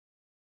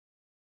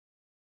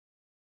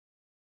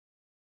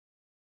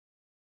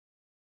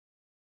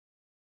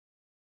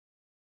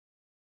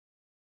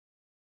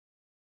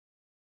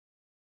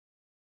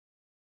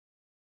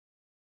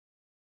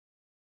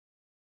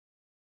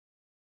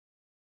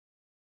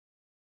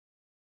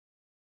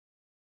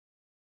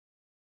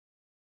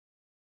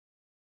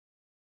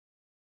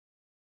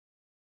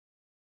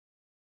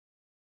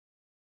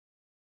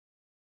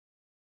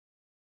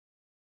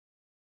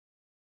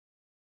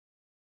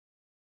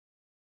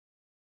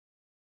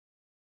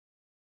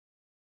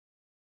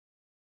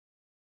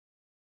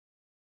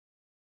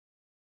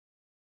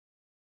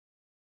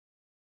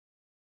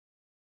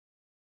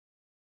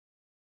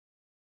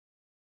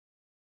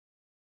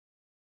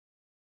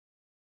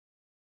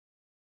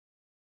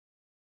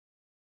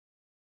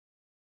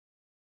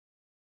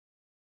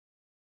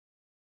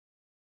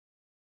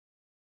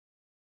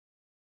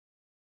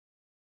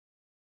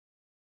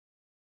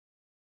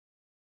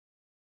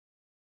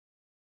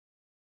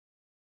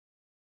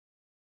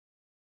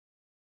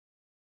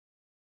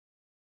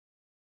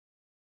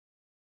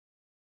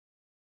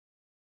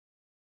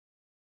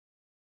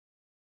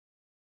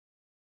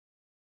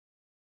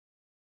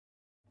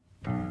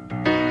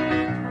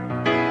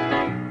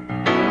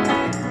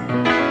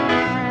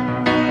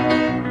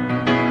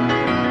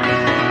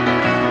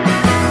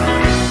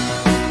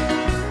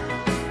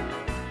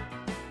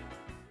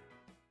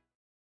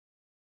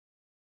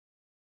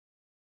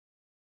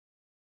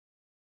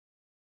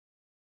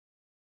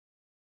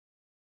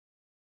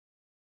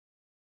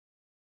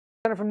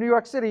Center from New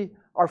York City,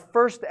 our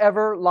first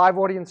ever live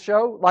audience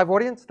show. Live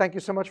audience, thank you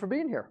so much for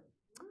being here.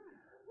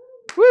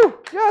 Woo,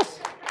 yes.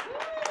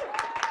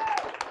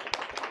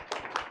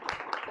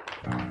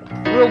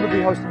 Thrilled to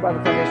be hosted by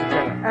the Foundation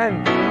Center.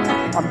 And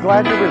I'm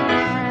glad you're with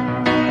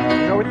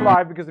me. You know it's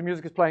live because the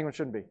music is playing when it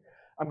shouldn't be.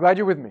 I'm glad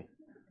you're with me.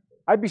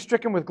 I'd be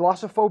stricken with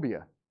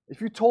glossophobia if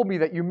you told me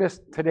that you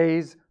missed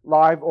today's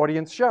live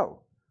audience show.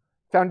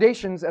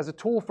 Foundations as a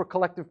tool for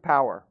collective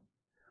power.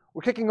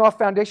 We're kicking off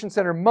Foundation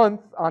Center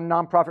Month on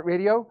Nonprofit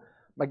Radio.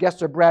 My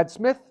guests are Brad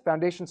Smith,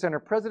 Foundation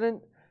Center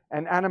President,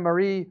 and Ana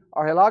Marie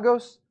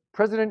Argilagos,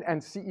 President and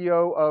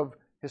CEO of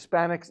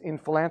Hispanics in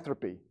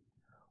Philanthropy.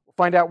 We'll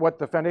find out what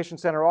the Foundation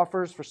Center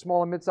offers for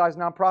small and mid-sized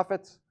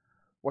nonprofits,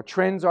 what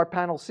trends our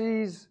panel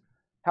sees,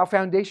 how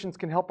foundations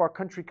can help our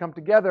country come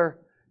together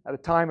at a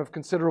time of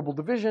considerable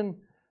division,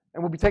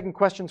 and we'll be taking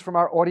questions from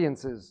our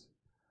audiences.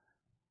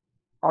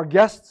 Our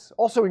guests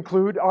also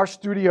include our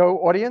studio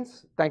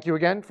audience. Thank you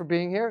again for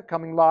being here,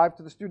 coming live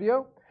to the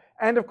studio.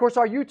 And of course,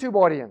 our YouTube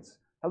audience.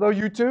 Hello,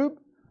 YouTube.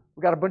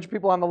 We've got a bunch of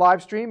people on the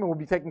live stream, and we'll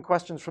be taking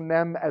questions from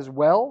them as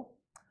well.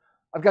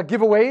 I've got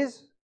giveaways.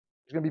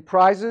 There's going to be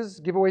prizes,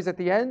 giveaways at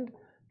the end.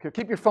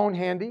 Keep your phone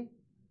handy.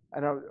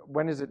 I know,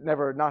 when is it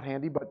never not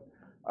handy, but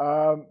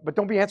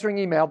don't be answering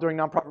email during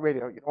Nonprofit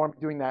Radio. You don't want to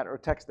be doing that or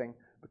texting.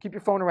 But keep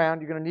your phone around.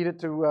 You're going to need it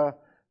to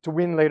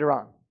win later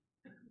on.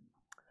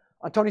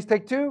 On Tony's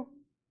Take Two,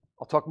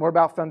 I'll talk more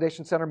about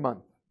Foundation Center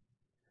Month.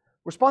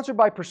 We're sponsored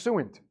by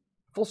Pursuant,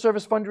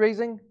 full-service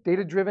fundraising,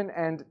 data-driven,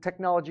 and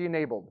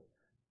technology-enabled.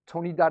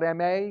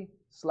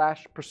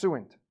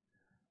 Tony.ma/Pursuant.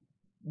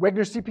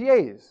 Wegner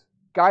CPAs,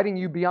 guiding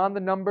you beyond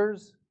the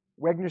numbers,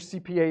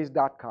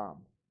 WegnerCPAs.com.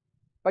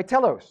 By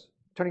Telos,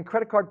 turning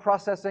credit card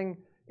processing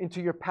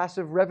into your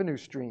passive revenue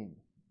stream.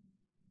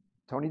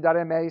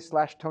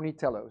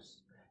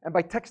 Tony.ma/TonyTelos. And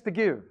by Text to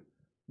Give,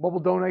 mobile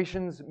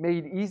donations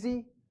made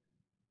easy.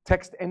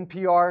 Text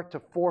NPR to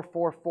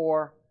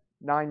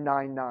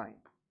 444-999.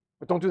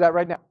 But don't do that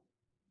right now.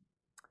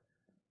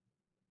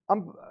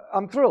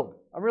 I'm thrilled.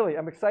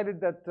 I'm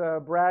excited that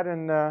Brad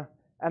and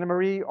Ana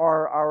Marie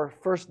are our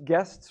first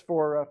guests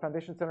for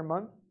Foundation Center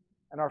Month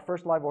and our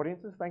first live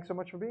audiences. Thanks so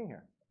much for being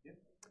here. Yep.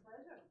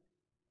 Pleasure.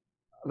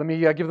 Let me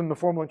give them the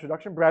formal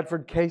introduction.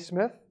 Bradford K.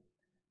 Smith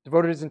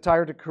devoted his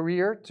entire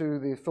career to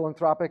the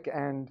philanthropic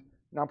and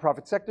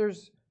nonprofit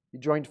sectors. He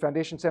joined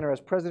Foundation Center as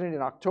president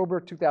in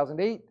October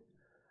 2008.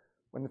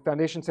 When the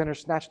Foundation Center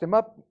snatched him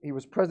up, he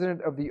was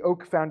president of the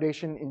Oak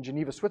Foundation in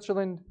Geneva,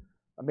 Switzerland,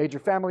 a major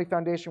family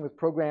foundation with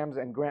programs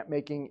and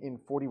grant-making in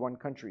 41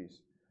 countries.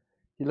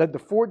 He led the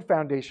Ford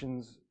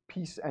Foundation's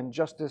Peace and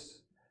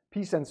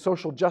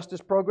Social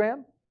Justice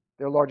program,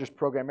 their largest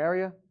program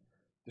area,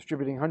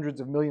 distributing hundreds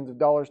of millions of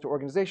dollars to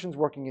organizations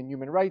working in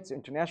human rights,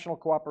 international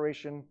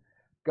cooperation,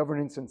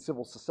 governance, and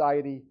civil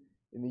society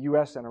in the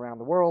US and around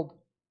the world.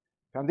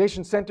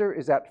 Foundation Center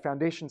is at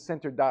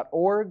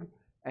foundationcenter.org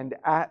and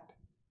at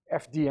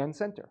FDN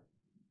Center.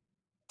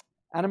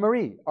 Ana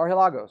Marie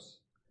Argilagos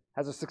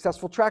has a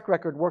successful track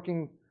record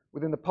working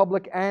within the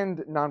public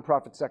and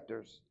nonprofit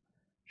sectors.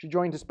 She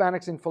joined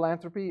Hispanics in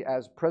Philanthropy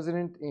as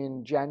president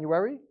in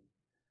January.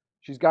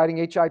 She's guiding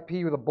HIP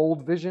with a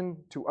bold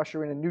vision to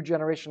usher in a new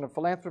generation of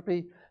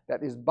philanthropy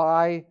that is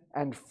by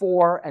and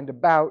for and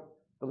about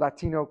the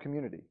Latino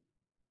community.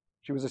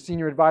 She was a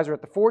senior advisor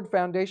at the Ford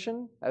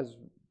Foundation as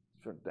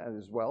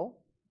well.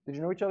 Did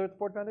you know each other at the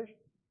Ford Foundation?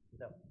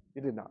 No.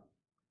 You did not.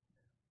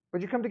 But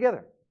you come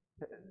together.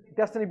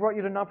 Destiny brought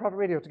you to Nonprofit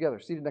Radio together,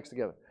 seated next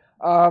together.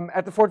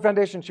 At the Ford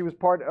Foundation, she was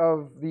part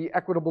of the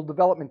Equitable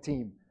Development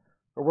Team.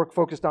 Her work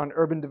focused on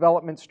urban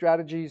development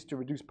strategies to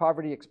reduce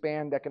poverty,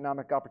 expand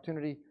economic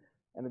opportunity,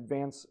 and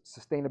advance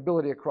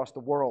sustainability across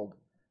the world.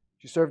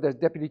 She served as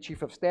Deputy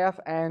Chief of Staff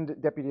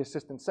and Deputy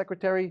Assistant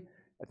Secretary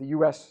at the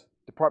U.S.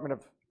 Department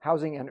of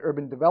Housing and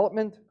Urban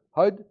Development,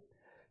 HUD.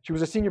 She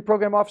was a Senior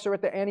Program Officer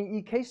at the Annie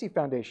E. Casey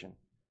Foundation,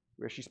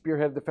 where she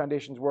spearheaded the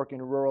foundation's work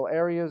in rural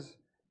areas,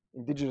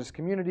 indigenous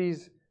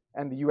communities,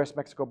 and the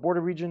U.S.-Mexico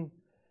border region.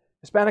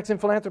 Hispanics in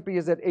Philanthropy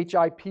is at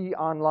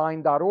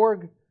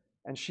hiponline.org,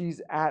 and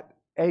she's at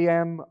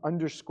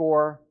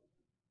am_Argilagos.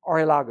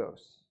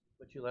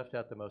 But you left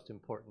out the most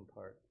important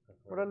part.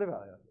 What did I leave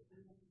out?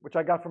 Which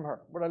I got from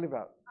her. What did I leave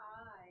out?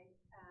 I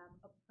am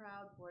a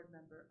proud board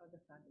member of the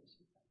Foundation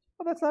Center.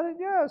 Oh, that's not it.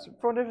 Yes,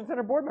 Foundation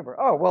Center board member.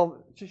 Oh,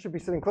 well, she should be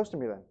sitting close to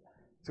me then.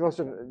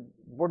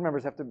 Board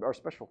members are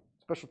special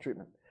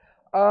treatment.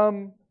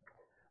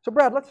 So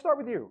Brad, let's start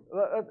with you.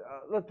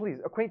 Please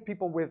acquaint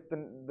people with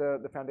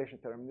the Foundation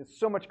Center. I mean, there's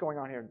so much going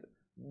on here.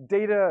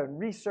 Data and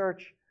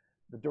research,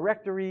 the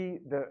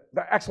directory, the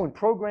excellent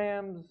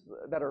programs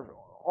that are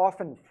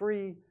often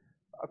free.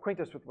 Acquaint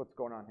us with what's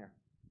going on here.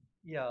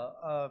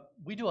 Yeah,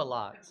 we do a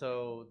lot.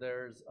 So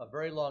there's a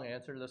very long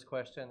answer to this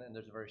question, and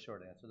there's a very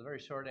short answer. The very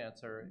short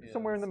answer is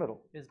somewhere in the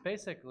middle. Is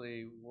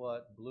basically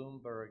what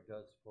Bloomberg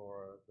does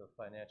for the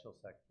financial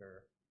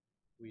sector,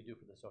 we do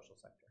for the social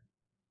sector.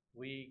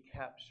 We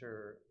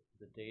capture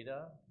the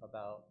data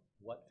about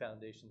what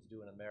foundations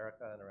do in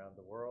America and around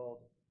the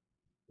world,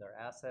 their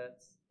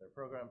assets, their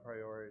program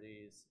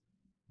priorities,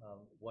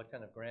 what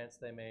kind of grants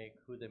they make,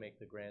 who they make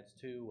the grants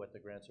to, what the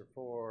grants are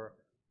for,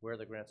 where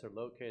the grants are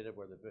located,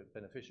 where the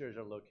beneficiaries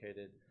are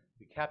located.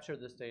 We capture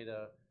this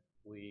data,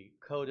 we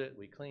code it,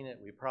 we clean it,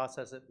 we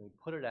process it, and we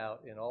put it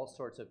out in all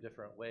sorts of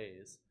different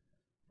ways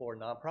for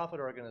nonprofit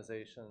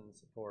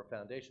organizations, for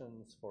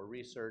foundations, for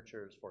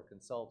researchers, for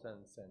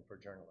consultants, and for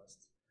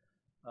journalists.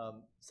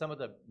 Some of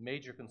the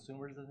major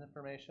consumers of this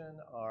information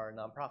are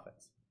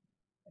nonprofits.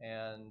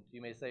 And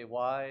you may say,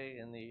 why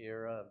in the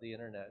era of the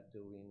internet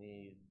do we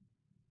need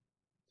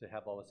to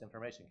have all this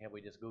information? Can't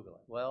we just Google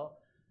it? Well,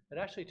 it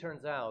actually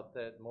turns out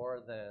that more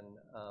than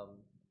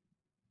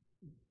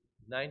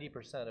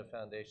 90% of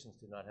foundations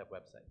do not have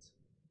websites.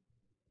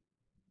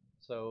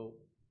 So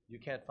you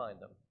can't find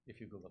them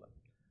if you Google them.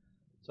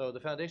 So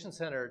the Foundation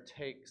Center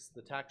takes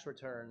the tax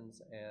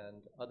returns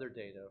and other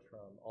data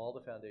from all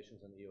the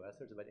foundations in the US.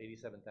 There's about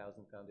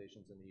 87,000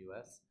 foundations in the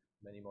US,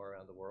 many more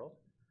around the world.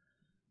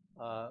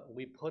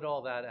 We put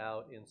all that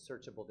out in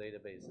searchable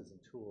databases and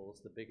tools,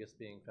 the biggest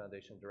being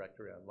Foundation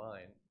Directory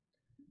Online.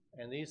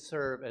 And these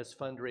serve as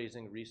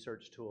fundraising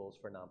research tools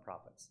for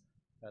nonprofits.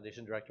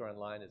 Foundation Directory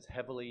Online is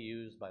heavily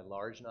used by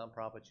large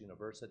nonprofits,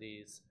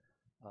 universities,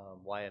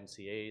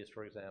 YMCAs,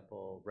 for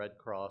example, Red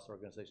Cross,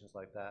 organizations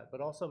like that,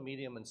 but also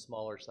medium and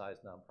smaller sized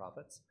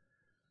nonprofits.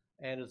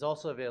 And it's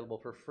also available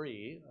for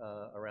free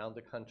around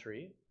the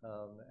country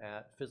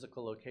at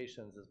physical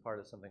locations as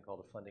part of something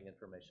called a funding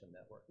information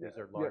network. Yeah. These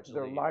are largely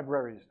there are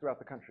libraries throughout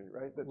the country,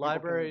 right? That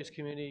libraries,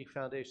 community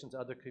foundations,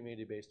 other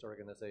community-based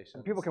organizations.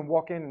 and people can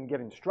walk in and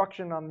get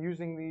instruction on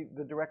using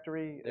the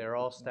directory. They're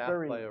all staffed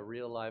very by a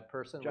real live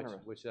person, generous.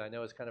 which I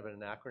know is kind of an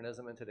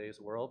anachronism in today's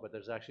world, but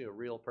there's actually a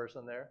real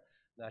person there,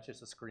 not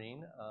just a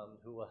screen,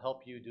 who will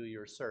help you do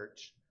your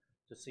search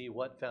to see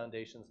what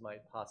foundations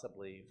might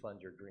possibly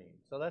fund your dream.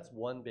 So that's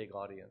one big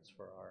audience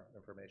for our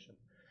information.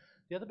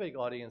 The other big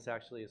audience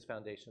actually is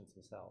foundations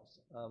themselves.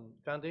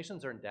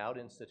 Foundations are endowed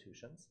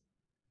institutions.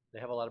 They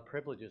have a lot of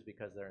privileges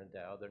because they're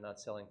endowed. They're not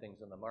selling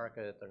things in the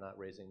market. They're not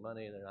raising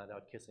money. They're not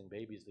out kissing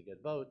babies to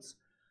get votes.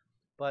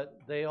 But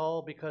they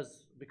all,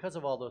 because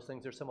of all those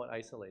things, they're somewhat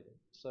isolated.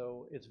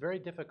 So it's very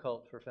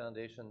difficult for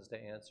foundations to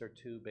answer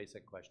two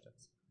basic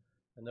questions.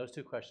 And those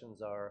two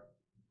questions are,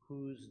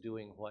 who's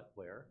doing what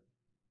where?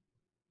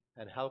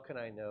 And how can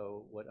I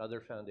know what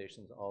other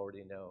foundations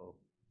already know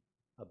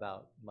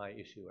about my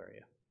issue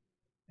area?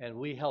 And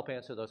we help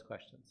answer those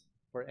questions.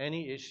 For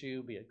any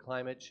issue, be it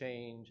climate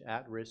change,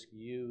 at-risk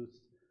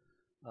youth,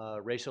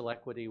 racial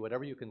equity,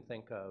 whatever you can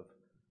think of,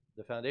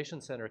 the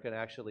Foundation Center can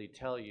actually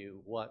tell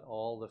you what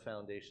all the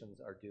foundations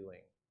are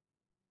doing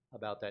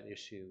about that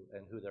issue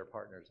and who their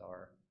partners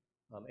are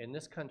in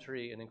this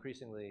country and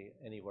increasingly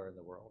anywhere in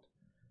the world.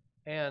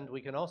 And we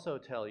can also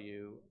tell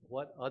you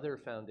what other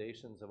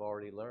foundations have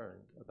already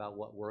learned about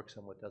what works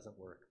and what doesn't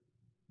work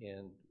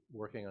in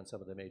working on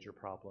some of the major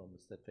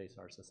problems that face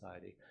our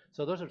society.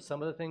 So those are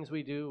some of the things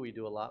we do. We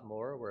do a lot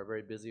more. We're a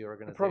very busy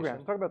organization. The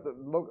programs. Talk about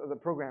the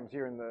programs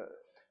here in the...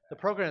 The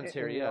programs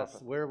here, yes.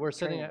 office.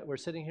 We're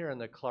sitting here in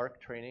the Clark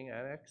Training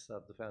Annex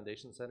of the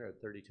Foundation Center at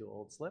 32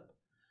 Old Slip.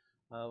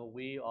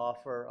 We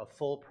offer a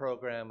full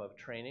program of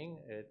training.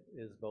 It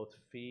is both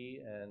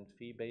fee and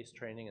fee-based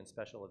training and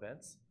special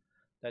events.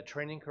 That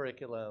training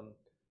curriculum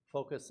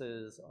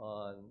focuses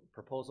on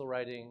proposal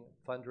writing,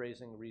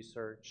 fundraising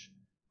research,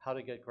 how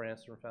to get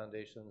grants from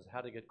foundations,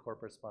 how to get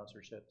corporate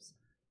sponsorships.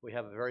 We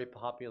have a very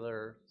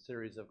popular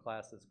series of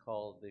classes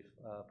called the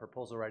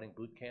Proposal Writing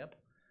Boot Camp,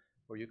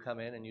 where you come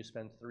in and you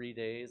spend 3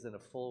 days in a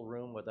full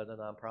room with other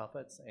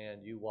nonprofits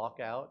and you walk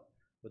out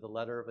with a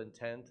letter of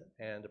intent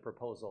and a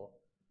proposal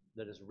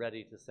that is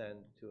ready to send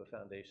to a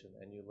foundation,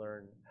 and you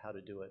learn how to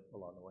do it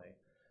along the way.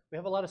 We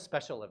have a lot of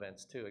special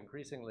events too.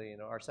 Increasingly,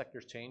 our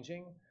sector's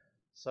changing,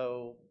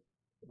 so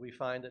we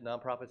find that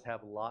nonprofits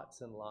have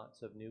lots and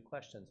lots of new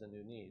questions and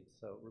new needs.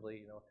 So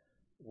really,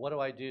 what do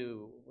I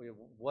do?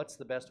 What's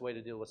the best way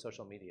to deal with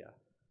social media?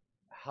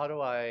 How do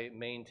I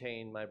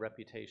maintain my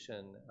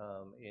reputation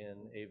in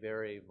a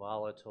very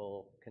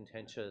volatile,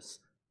 contentious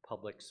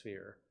public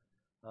sphere?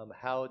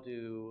 How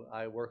do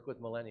I work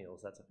with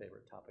millennials? That's a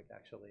favorite topic,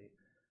 actually.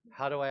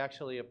 How do I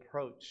actually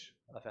approach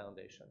a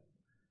foundation?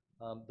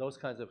 Those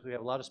kinds of, we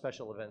have a lot of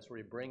special events where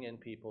we bring in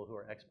people who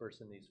are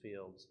experts in these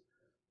fields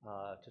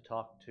to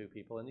talk to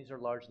people, and these are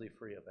largely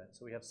free events.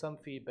 So we have some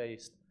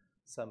fee-based,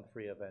 some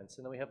free events,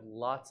 and then we have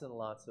lots and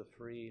lots of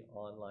free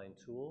online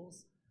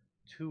tools.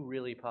 2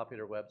 really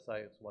popular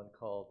websites, one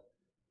called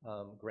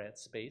Grant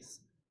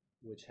Space,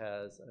 which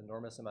has an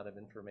enormous amount of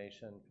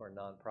information for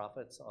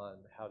nonprofits on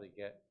how to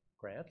get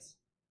grants,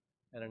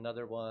 and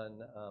another one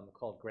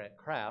called Grant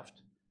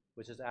Craft,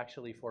 which is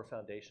actually for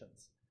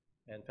foundations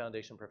and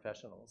foundation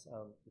professionals.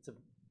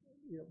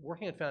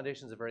 Working at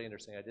foundations is very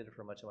interesting. I did it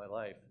for much of my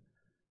life,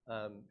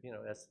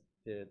 as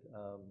did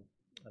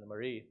Anna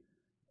Marie.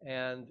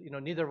 And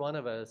neither one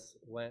of us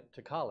went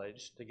to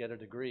college to get a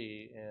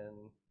degree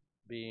in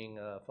being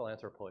a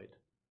philanthropoid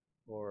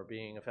or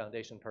being a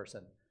foundation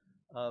person.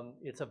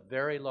 It's a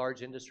very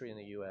large industry in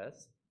the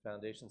US.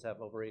 Foundations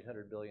have over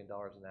 $800 billion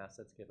in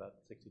assets, give out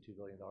 $62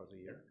 billion a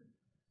year.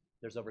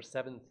 There's over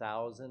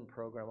 7,000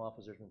 program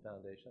officers and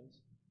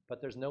foundations,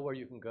 but there's nowhere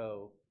you can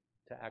go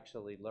to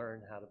actually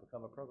learn how to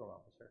become a program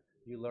officer.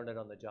 You learn it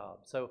on the job.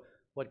 So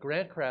what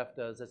Grantcraft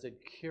does is it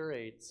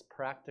curates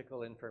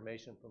practical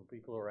information from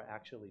people who are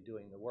actually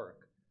doing the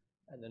work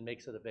and then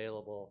makes it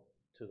available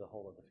to the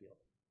whole of the field.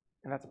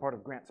 And that's a part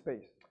of Grant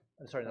Space.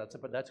 I'm sorry, that's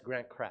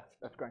Grantcraft.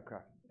 That's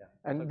Grantcraft.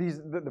 Yeah. And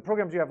the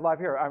programs you have live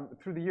here,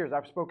 through the years,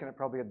 I've spoken at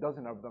probably a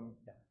dozen of them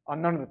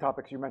on none of the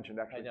topics you mentioned,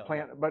 actually. I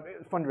know. But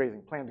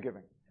fundraising, planned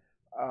giving.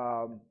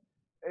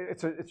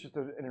 It's just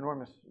an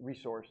enormous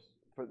resource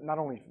for not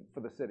only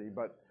for the city,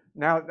 but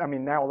now, I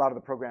mean, now a lot of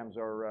the programs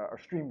are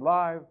streamed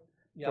live,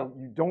 so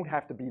you don't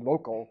have to be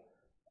local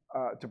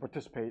to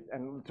participate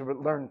and to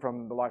learn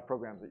from the live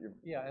programs that you.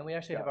 Yeah, and we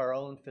actually have our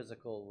own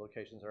physical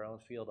locations, our own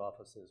field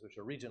offices, which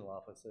are regional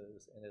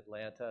offices in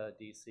Atlanta,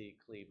 DC,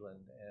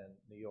 Cleveland, and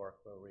New York,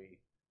 where we,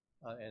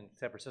 and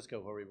San Francisco,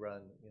 where we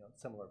run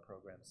similar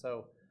programs.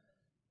 So,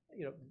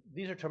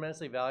 these are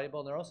tremendously valuable,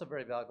 and they're also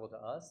very valuable to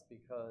us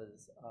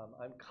because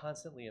I'm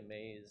constantly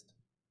amazed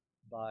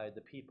by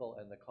the people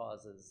and the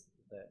causes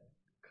that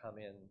come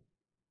in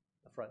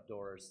the front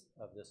doors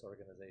of this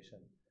organization.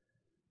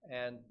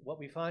 And what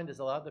we find is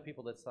a lot of the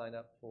people that sign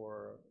up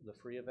for the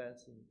free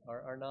events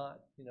are not,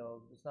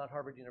 it's not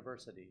Harvard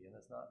University, and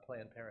it's not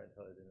Planned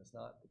Parenthood, and it's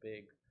not the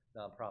big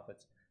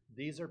nonprofits.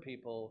 These are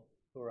people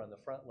who are on the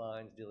front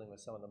lines dealing with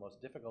some of the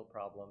most difficult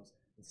problems,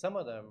 and some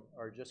of them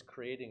are just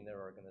creating their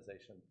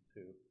organization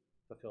to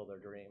fulfill their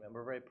dream. And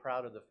we're very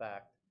proud of the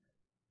fact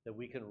that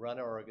we can run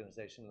our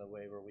organization in a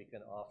way where we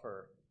can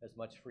offer as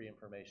much free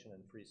information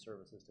and free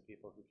services to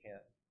people who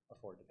can't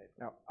afford to pay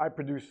for it. Now, I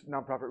produce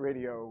Nonprofit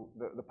Radio,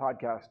 the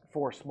podcast,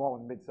 for small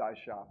and mid-sized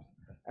shops.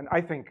 And I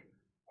think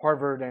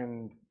Harvard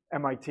and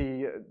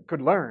MIT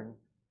could learn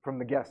from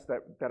the guests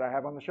that I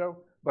have on the show,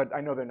 but I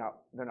know they're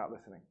not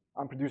listening.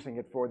 I'm producing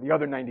it for the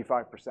other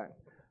 95%.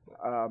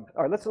 All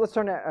right, let's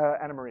turn to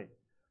Anna Marie.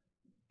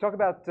 Talk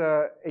about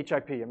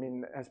HIP. I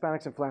mean,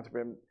 Hispanics and Philanthropy.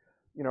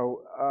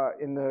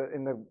 In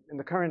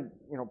the current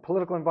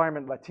political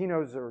environment,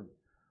 Latinos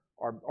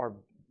are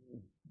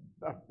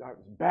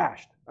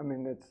bashed. I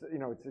mean,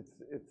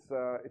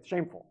 it's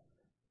shameful.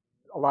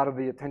 A lot of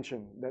the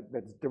attention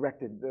that's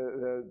directed,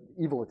 the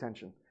evil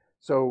attention.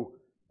 So,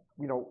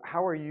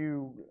 how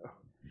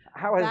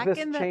has this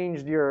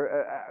changed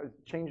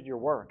your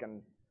work,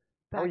 and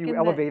how are you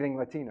elevating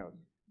Latinos?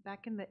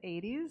 Back in the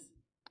 80s,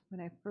 when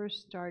I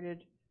first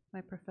started my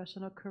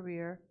professional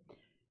career,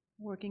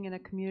 working in a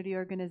community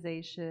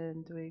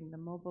organization, doing the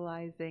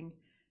mobilizing,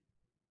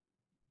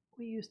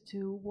 we used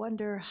to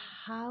wonder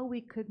how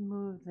we could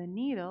move the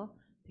needle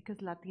because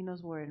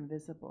Latinos were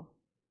invisible.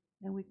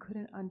 And we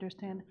couldn't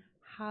understand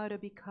how to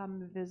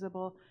become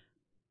visible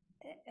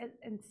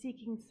and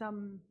seeking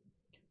some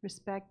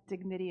respect,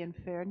 dignity, and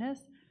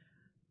fairness.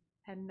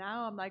 And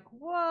now I'm like,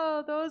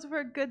 whoa, those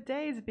were good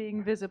days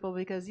being visible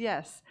because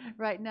yes,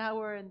 right now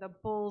we're in the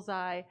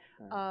bullseye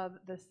of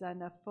the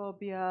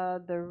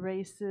xenophobia, the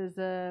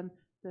racism,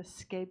 the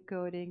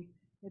scapegoating.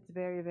 It's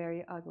very,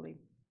 very ugly.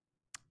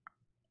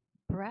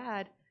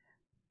 Brad,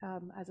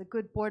 as a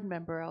good board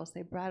member, I'll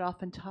say Brad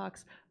often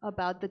talks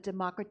about the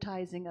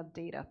democratizing of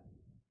data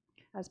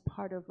as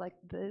part of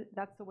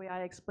that's the way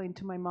I explain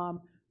to my mom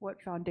what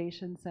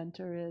Foundation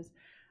Center is.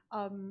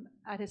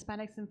 At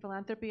Hispanics in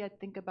Philanthropy, I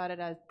think about it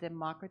as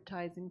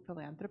democratizing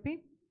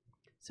philanthropy,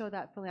 so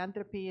that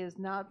philanthropy is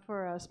not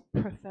for us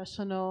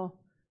professional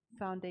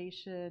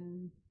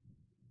foundation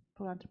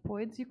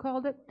philanthropoids, you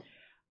called it,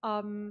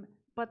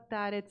 but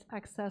that it's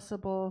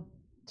accessible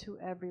to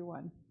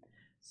everyone.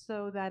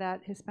 So that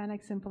at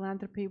Hispanics in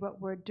Philanthropy,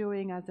 what we're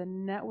doing as a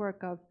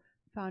network of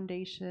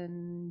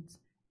foundations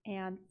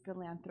and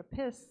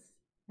philanthropists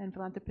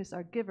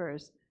are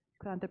givers.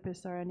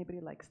 Philanthropists are anybody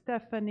like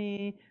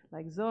Stephanie,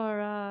 like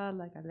Zora,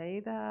 like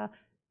Aleida,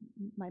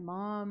 my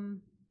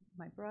mom,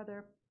 my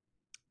brother.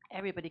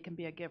 Everybody can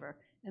be a giver.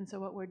 And so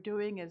what we're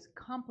doing is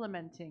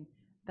complementing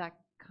that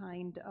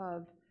kind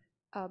of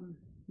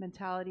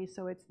mentality.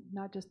 So it's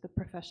not just the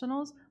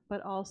professionals,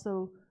 but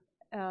also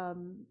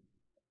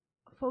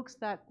folks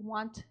that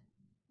want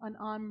an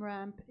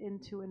on-ramp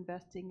into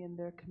investing in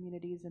their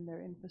communities and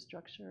their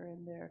infrastructure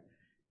and their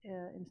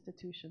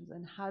institutions.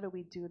 And how do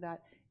we do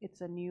that?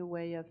 It's a new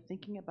way of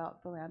thinking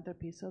about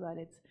philanthropy so that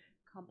it's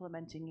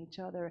complementing each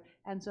other.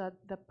 And so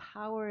the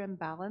power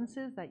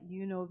imbalances that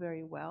you know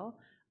very well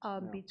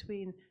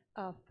between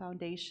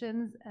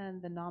foundations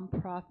and the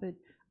nonprofit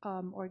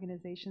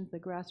organizations, the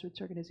grassroots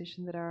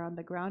organizations that are on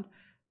the ground,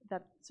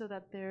 so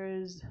that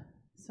there's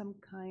some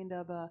kind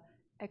of a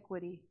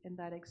equity in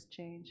that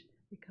exchange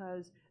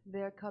because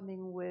they're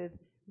coming with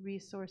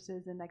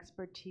resources and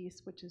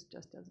expertise, which is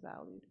just as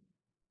valued.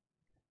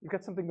 You've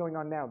got something going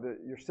on now,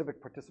 your civic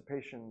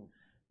participation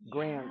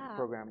grant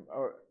program.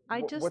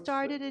 I just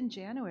started in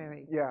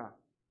January. Yeah.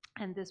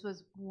 And this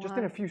was just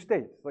in a few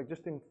states, like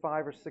just in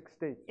 5 or 6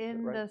 states.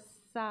 In right? the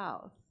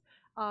South.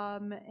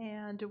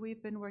 And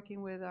we've been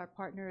working with our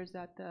partners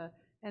at the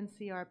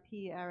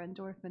NCRP, Aaron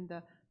Dorfman,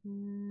 the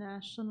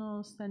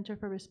National Center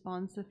for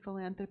Responsive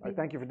Philanthropy.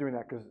 Thank you for doing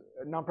that, because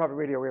nonprofit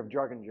radio, we have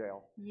jargon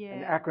jail. Yeah.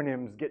 And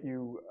acronyms get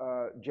you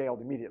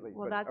jailed immediately.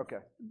 Well, but, that's,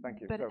 okay, thank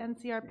you. But So, you got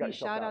NCRP, yourself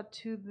shout out. out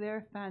to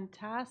their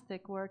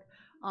fantastic work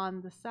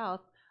on the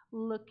South,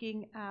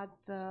 looking at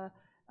the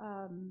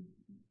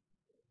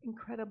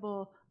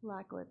incredible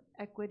lack of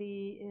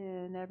equity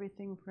in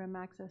everything from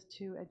access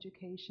to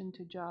education,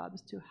 to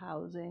jobs, to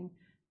housing.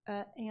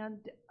 And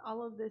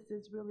all of this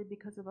is really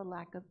because of a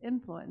lack of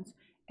influence.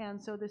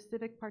 And so the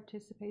civic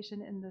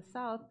participation in the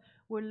South,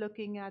 we're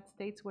looking at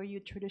states where you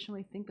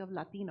traditionally think of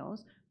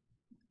Latinos,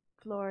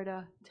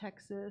 Florida,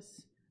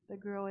 Texas, the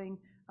growing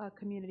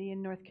community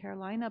in North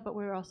Carolina, but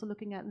we're also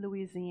looking at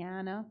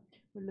Louisiana,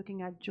 we're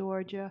looking at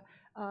Georgia,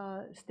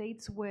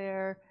 states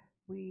where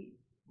we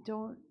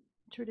don't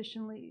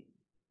traditionally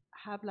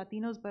have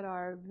Latinos but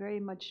are very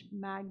much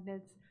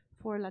magnets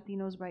for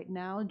Latinos right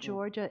now.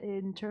 Georgia,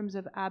 in terms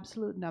of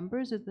absolute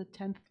numbers, is the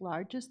 10th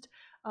largest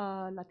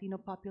Latino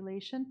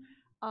population.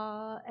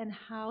 And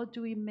how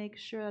do we make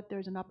sure that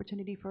there's an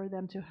opportunity for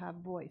them to have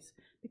voice?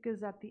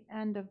 Because at the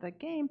end of the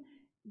game,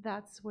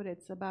 that's what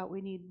it's about.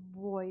 We need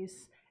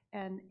voice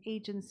and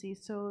agency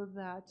so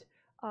that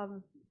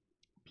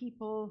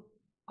people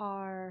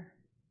are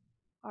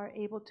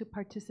able to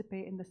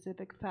participate in the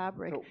civic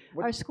fabric.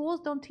 So our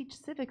schools don't teach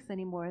civics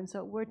anymore, and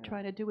so what we're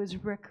trying to do is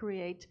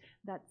recreate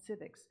that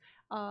civics.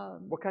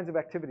 What kinds of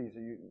activities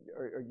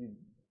are you?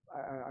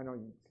 I know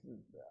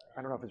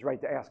I don't know if it's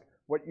right to ask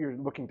what you're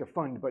looking to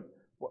fund, but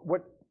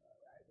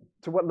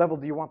to what level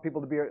do you want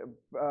people to be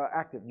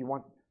active? You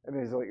want, I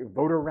mean, is it like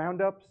voter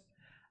roundups,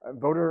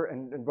 voter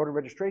and voter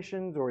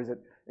registrations, or is it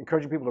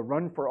encouraging people to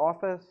run for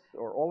office,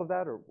 or all of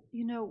that? Or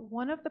you know,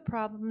 one of the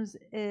problems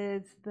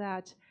is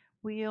that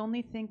we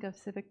only think of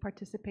civic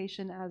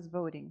participation as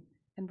voting,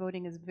 and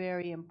voting is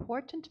very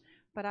important,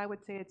 but I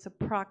would say it's a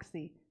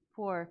proxy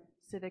for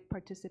civic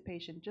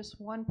participation, just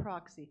one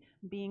proxy.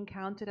 Being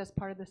counted as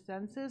part of the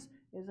census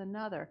is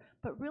another,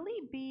 but really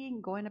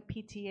going to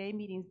PTA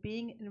meetings,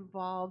 being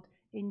involved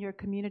in your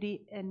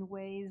community in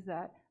ways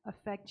that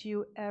affect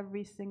you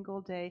every single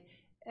day,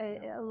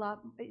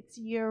 it's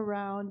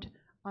year-round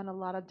on a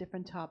lot of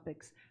different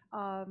topics.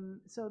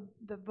 So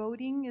the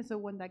voting is the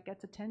one that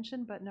gets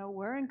attention, but no,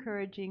 we're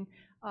encouraging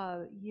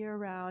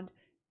year-round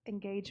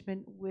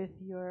engagement with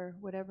your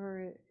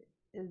whatever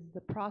is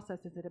the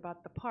process. Is it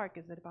about the park?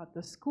 Is it about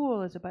the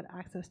school? Is it about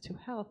access to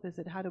health? Is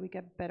it how do we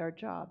get better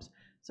jobs?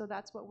 So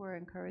that's what we're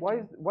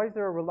encouraging. Why is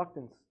there a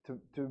reluctance to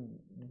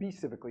be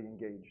civically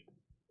engaged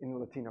in the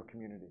Latino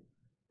community?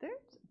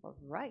 Well,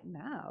 right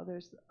now,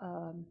 there's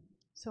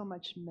so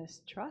much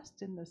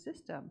mistrust in the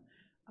system.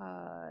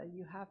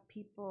 You have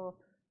people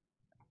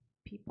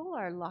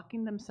are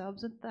locking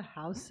themselves in the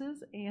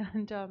houses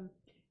and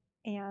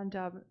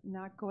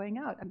not going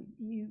out. I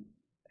mean,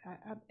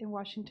 in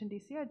Washington,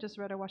 D.C., I just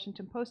read a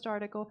Washington Post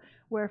article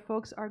where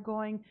folks are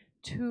going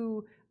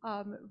to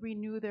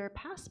renew their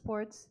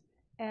passports,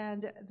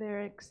 and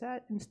they're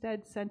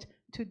instead sent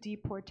to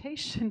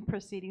deportation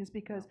proceedings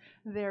because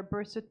their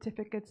birth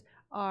certificates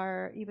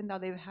are, even though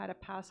they've had a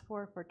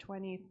passport for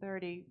 20,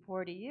 30,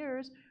 40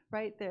 years,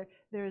 right,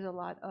 there's a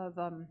lot of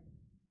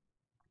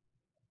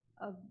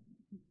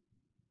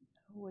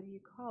what do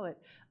you call it,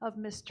 of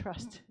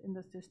mistrust in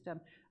the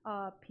system.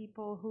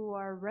 People who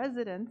are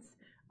residents,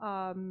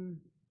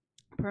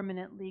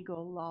 permanent,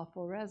 legal,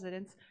 lawful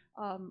residents,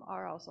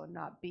 are also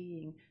not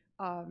being,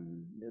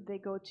 they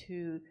go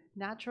to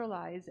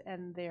naturalize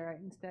and they're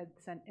instead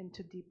sent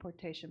into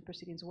deportation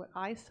proceedings. What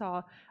I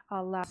saw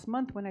last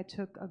month when I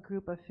took a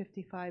group of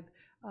 55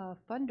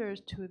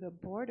 funders to the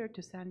border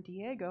to San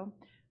Diego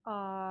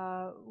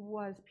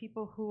was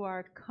people who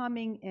are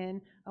coming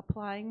in,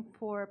 applying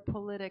for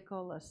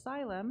political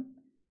asylum.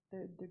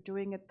 They're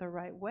doing it the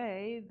right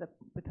way,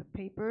 with the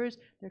papers.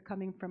 They're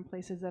coming from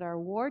places that are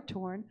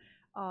war-torn.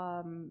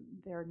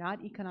 They're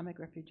not economic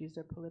refugees,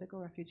 they're political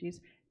refugees,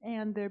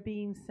 and they're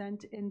being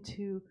sent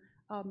into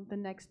the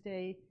next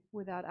day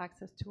without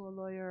access to a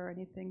lawyer or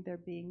anything. They're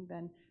being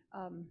then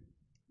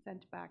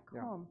sent back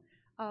home.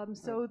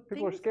 So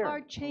things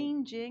are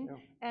changing,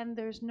 and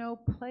there's no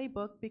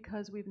playbook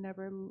because we've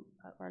never,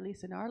 or at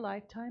least in our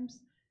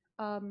lifetimes,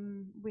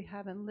 we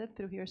haven't lived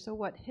through here. So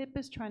what HIP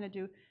is trying to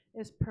do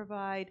is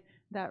provide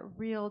that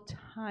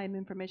real-time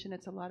information.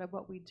 It's a lot of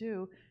what we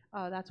do.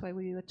 That's why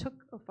we took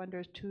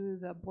funders to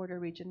the border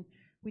region.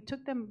 We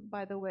took them,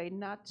 by the way,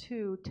 not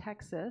to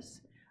Texas,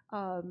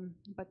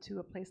 but to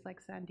a place like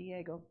San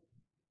Diego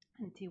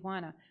and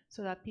Tijuana,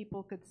 so that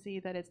people could see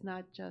that it's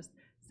not just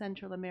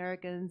Central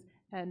Americans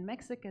and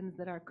Mexicans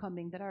that are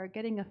coming, that are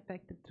getting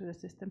affected through the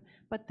system,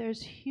 but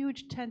there's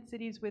huge tent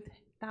cities with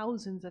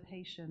thousands of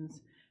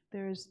Haitians.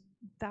 There's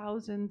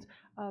thousands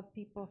of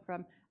people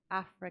from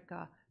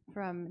Africa,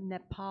 from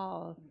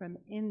Nepal, from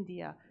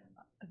India,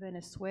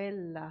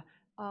 Venezuela,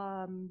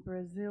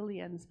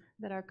 Brazilians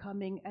that are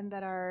coming and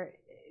that are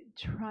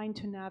trying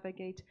to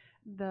navigate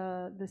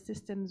the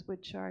systems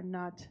which are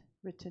not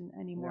written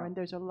anymore. And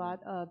there's a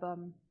lot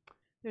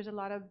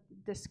of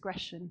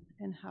discretion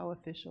in how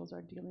officials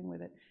are dealing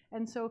with it.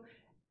 And so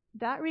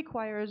That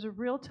requires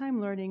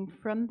real-time learning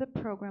from the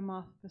program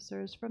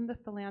officers, from the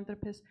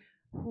philanthropists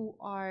who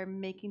are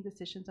making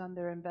decisions on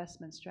their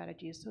investment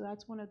strategies. So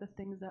that's one of the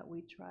things that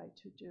we try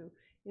to do,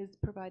 is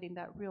providing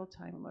that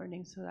real-time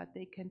learning so that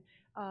they can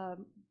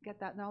get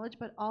that knowledge,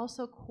 but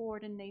also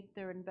coordinate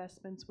their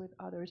investments with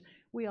others.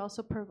 We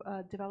also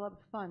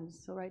develop funds.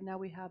 So right now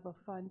we have a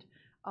fund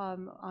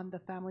on the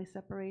family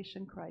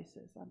separation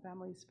crisis, on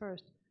Families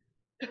First.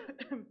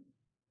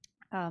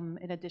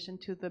 In addition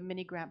to the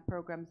mini grant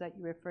programs that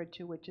you referred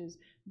to, which is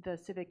the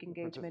civic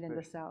engagement in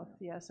the South.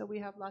 Yeah, so we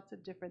have lots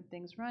of different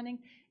things running.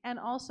 And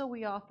also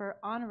we offer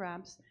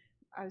on-ramps.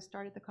 I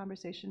started the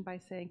conversation by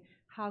saying,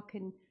 how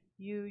can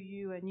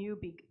you, and you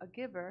be a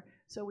giver?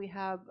 So we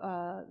have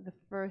the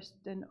first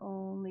and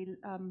only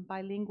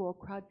bilingual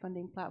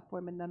crowdfunding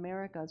platform in the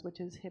Americas, which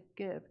is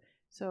HipGive.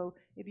 So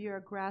if you're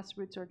a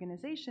grassroots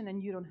organization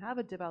and you don't have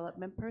a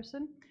development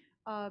person,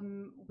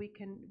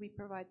 we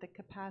provide the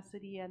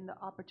capacity and the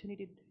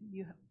opportunity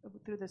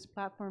through this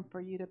platform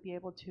for you to be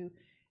able to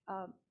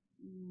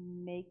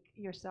make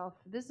yourself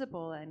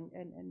visible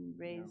and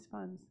raise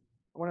funds.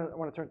 I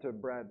want to turn to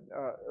Brad.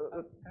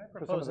 Can I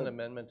propose an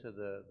amendment to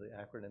the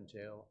acronym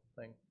jail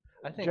thing?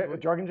 I think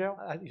jargon jail?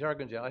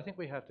 Jargon jail. I think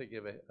we have to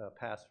give a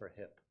pass for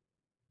HIP.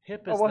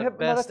 HIP is HIP,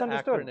 best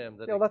that's acronym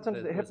that, that's that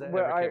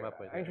ever came up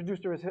with. I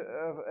introduced her as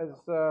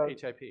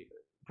HIP.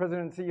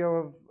 President and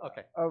CEO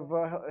of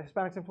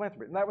Hispanics in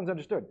Philanthropy. And that one's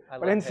understood.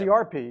 But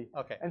NCRP,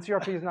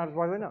 NCRP is not as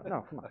widely known.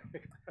 No, come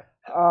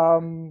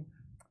on.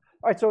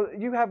 All right, so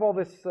you have all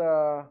this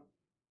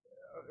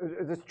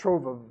this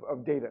trove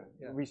of data,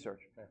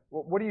 research. Yeah.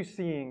 What are you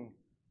seeing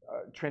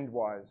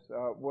trend-wise?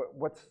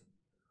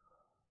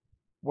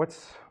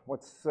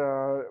 What's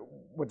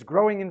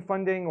growing in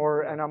funding,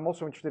 and I'm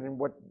also interested in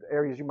what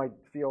areas you might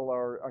feel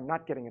are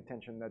not getting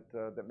attention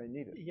that may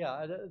need it.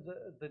 Yeah,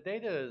 the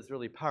data is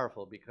really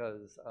powerful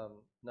because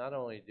not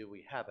only do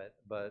we have it,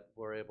 but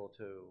we're able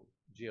to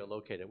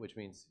geolocate it, which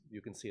means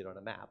you can see it on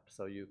a map.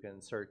 So you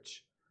can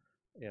search,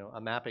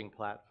 a mapping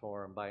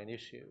platform by an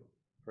issue.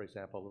 For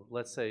example,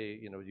 let's say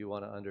you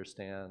want to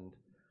understand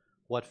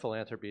what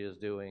philanthropy is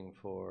doing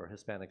for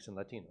Hispanics and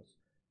Latinos.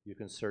 You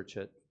can search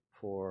it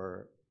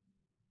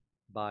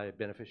by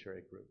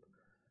beneficiary group,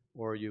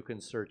 or you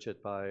can search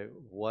it by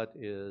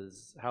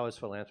how is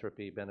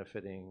philanthropy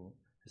benefiting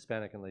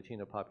Hispanic and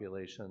Latino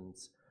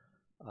populations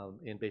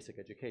in basic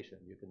education.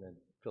 You can then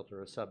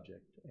filter a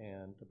subject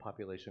and the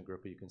population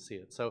group, you can see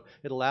it. So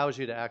it allows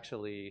you to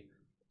actually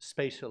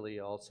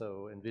spatially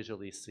also and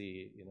visually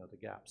see the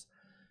gaps.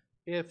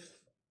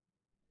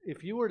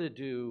 If you were to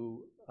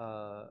do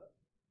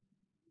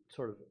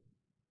sort of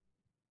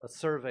a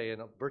survey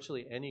in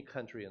virtually any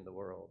country in the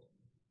world,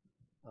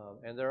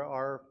 and there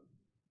are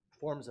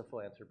forms of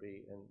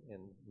philanthropy in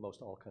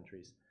most all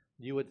countries,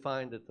 you would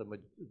find that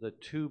the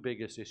two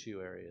biggest issue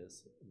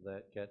areas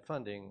that get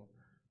funding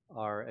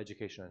are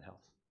education and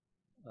health.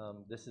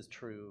 This is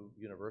true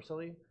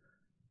universally.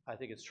 I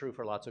think it's true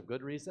for lots of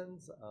good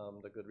reasons.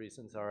 The good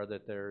reasons are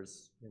that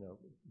there's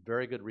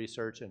very good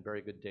research and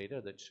very good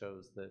data that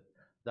shows that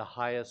the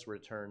highest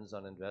returns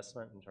on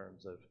investment in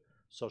terms of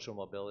social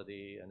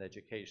mobility and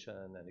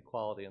education and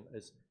equality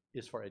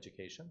is for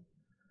education.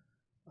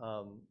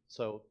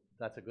 So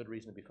that's a good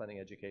reason to be funding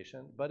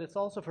education, but it's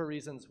also for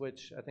reasons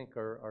which I think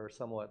are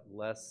somewhat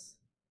less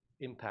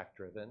impact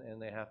driven,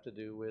 and they have to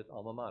do with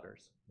alma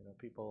maters.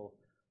 People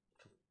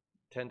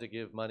tend to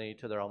give money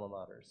to their alma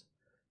maters,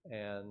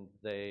 and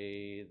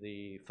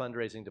the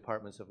fundraising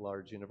departments of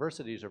large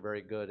universities are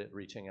very good at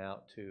reaching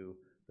out to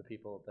the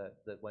people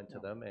that went to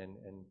them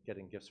and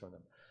getting gifts from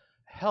them.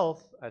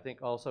 Health, I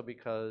think also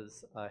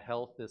because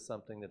health is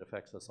something that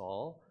affects us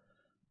all.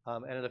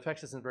 And it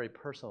affects us in very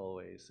personal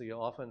ways. So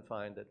you'll often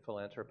find that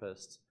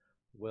philanthropists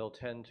will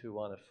tend to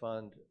want to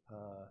fund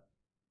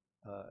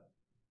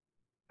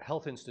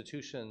health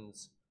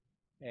institutions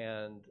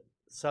and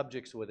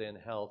subjects within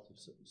health,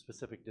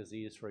 specific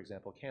disease, for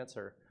example,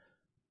 cancer,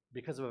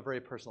 because of a very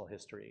personal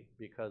history,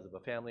 because of a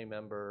family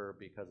member,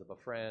 because of a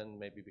friend,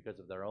 maybe because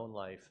of their own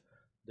life.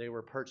 They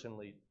were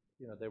personally,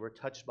 they were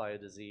touched by a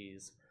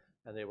disease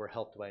and they were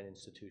helped by an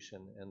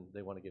institution, and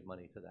they want to give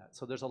money to that.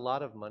 So there's a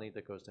lot of money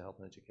that goes to health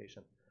and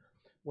education.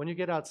 When you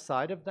get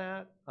outside of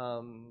that,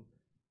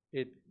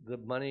 the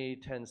money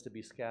tends to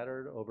be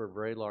scattered over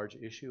very large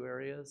issue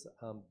areas.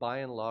 By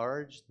and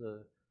large,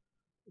 the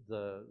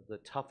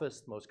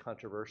toughest, most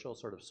controversial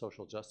sort of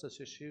social justice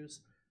issues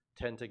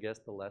tend to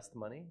get the least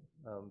money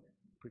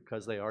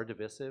because they are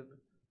divisive.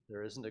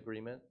 There isn't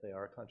agreement. They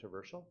are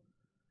controversial.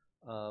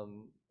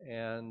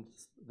 And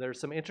there's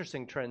some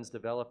interesting trends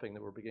developing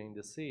that we're beginning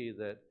to see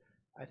that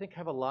I think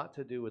have a lot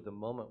to do with the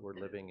moment we're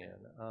living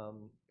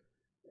in.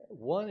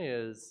 One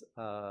is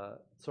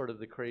sort of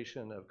the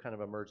creation of kind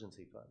of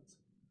emergency funds.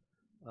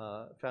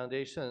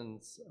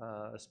 Foundations,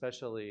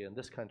 especially in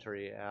this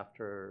country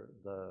after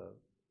the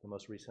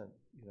most recent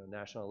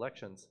national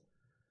elections,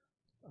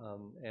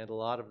 and a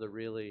lot of the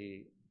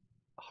really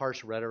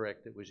harsh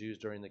rhetoric that was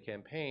used during the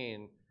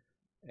campaign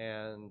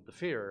and the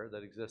fear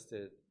that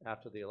existed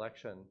after the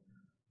election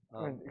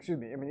Excuse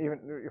me. I mean,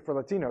 even for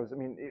Latinos, I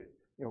mean,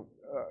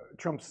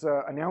 Trump's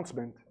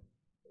announcement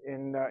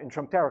in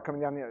Trump Tower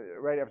coming down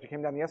right after he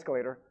came down the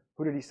escalator.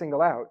 Who did he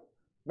single out?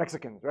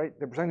 Mexicans, right?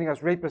 They're presenting us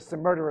rapists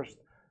and murderers.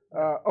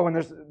 And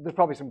there's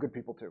probably some good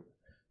people too.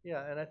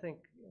 Yeah, and I think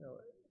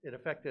it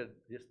affected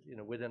just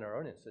within our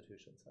own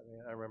institutions. I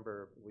mean, I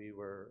remember we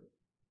were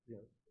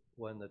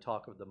when the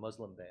talk of the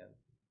Muslim ban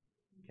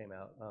came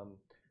out.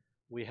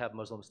 We have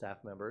Muslim staff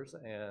members,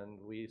 and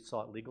we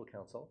sought legal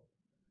counsel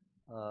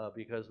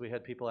because we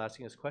had people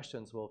asking us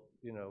questions. Well,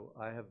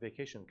 I have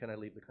vacation. Can I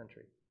leave the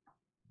country?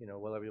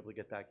 Will I be able to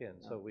get back in?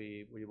 So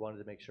we wanted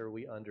to make sure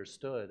we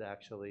understood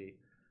actually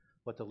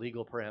what the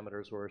legal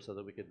parameters were so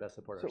that we could best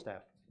support our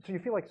staff. So you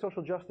feel like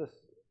social justice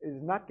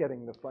is not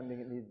getting the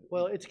funding it needs?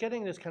 Well, it's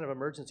getting this kind of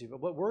emergency,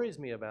 but what worries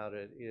me about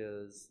it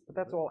is... But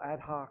that's all ad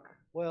hoc.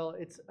 Well,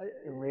 it's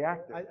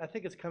reactive. I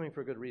think it's coming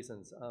for good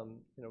reasons.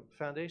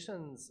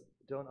 Foundations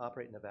don't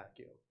operate in a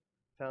vacuum.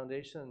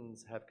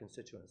 Foundations have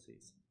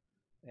constituencies,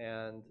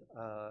 and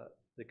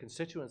the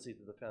constituencies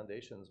of the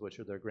foundations, which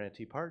are their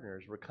grantee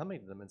partners, were coming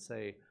to them and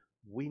say,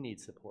 "We need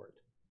support."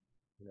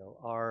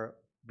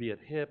 Be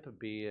it HIP,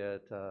 be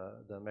it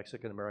the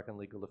Mexican American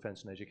Legal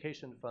Defense and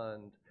Education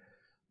Fund,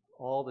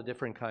 all the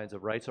different kinds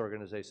of rights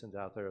organizations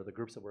out there, the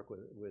groups that work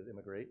with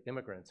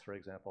immigrants, for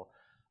example,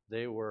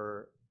 they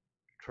were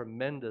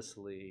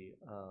tremendously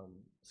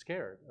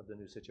scared of the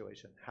new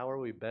situation. How are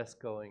we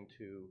best going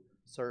to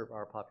serve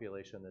our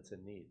population that's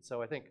in need?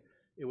 So I think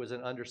it was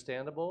an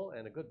understandable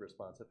and a good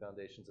response of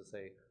foundations to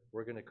say,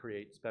 we're going to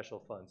create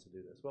special funds to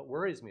do this. What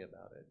worries me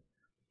about it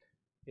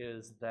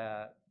is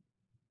that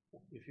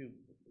if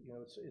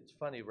it's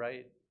funny,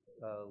 right?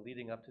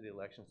 Leading up to the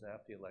elections and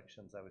after the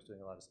elections, I was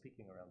doing a lot of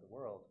speaking around the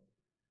world.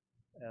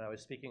 And I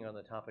was speaking on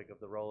the topic of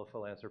the role of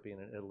philanthropy in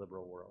an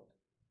illiberal world.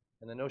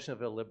 And the notion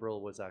of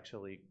illiberal was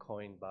actually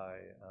coined by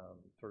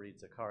Fareed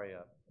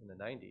Zakaria in the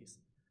 90s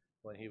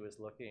when he was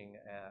looking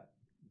at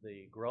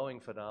the growing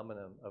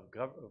phenomenon of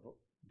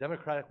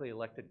democratically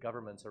elected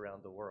governments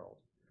around the world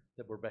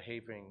that were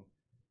behaving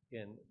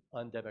in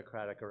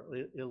undemocratic or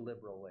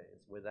illiberal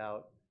ways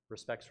without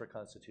respects for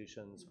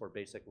constitutions, for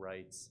basic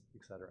rights,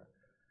 et cetera.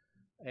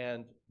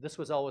 And this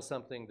was always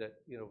something that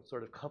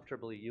sort of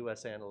comfortably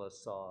U.S.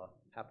 analysts saw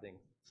happening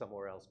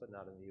somewhere else, but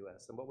not in the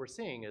U.S. And what we're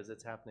seeing is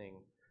it's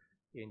happening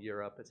in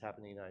Europe, it's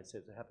happening in the United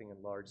States, it's happening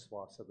in large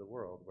swaths of the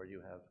world where you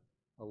have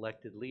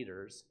elected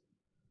leaders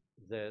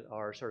that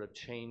are sort of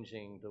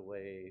changing the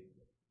way,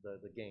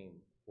 the game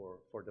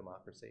for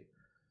democracy.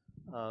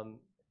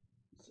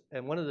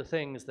 And one of the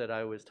things that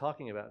I was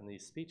talking about in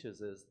these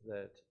speeches is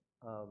that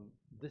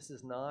this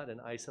is not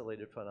an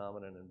isolated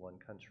phenomenon in one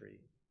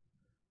country.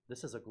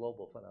 This is a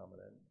global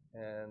phenomenon,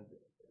 and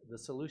the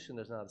solution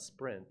is not a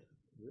sprint.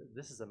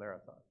 This is a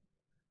marathon,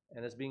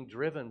 and it's being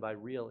driven by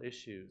real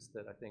issues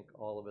that I think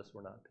all of us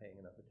were not paying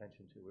enough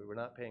attention to. We were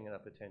not paying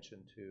enough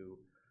attention to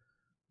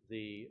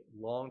the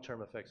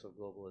long-term effects of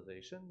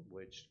globalization,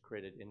 which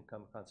created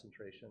income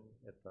concentration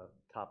at the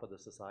top of the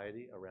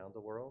society around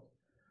the world.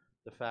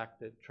 The fact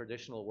that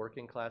traditional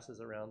working classes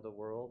around the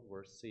world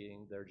were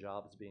seeing their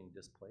jobs being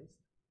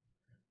displaced.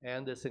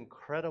 And this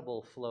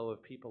incredible flow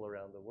of people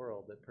around the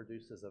world that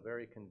produces a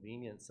very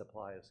convenient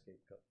supply of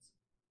scapegoats.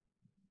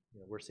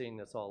 We're seeing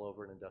this all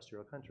over in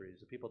industrial countries.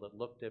 The people that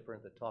look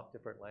different, that talk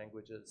different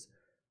languages,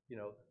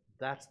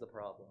 that's the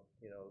problem.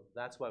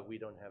 That's why we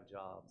don't have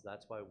jobs.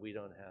 That's why we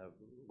don't have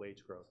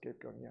wage growth.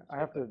 Scapegoat, yeah. I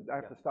have to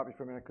stop you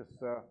for a minute because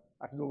I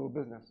have to do a little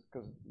business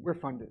because we're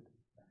funded.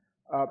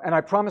 And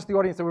I promised the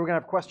audience that we were going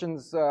to have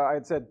questions. I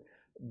had said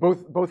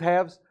both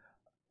halves.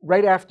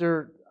 Right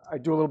after I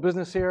do a little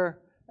business here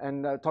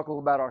and talk a little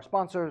about our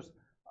sponsors,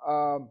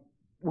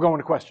 we're going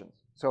to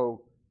questions.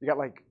 So you got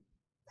like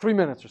 3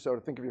 minutes or so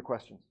to think of your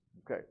questions.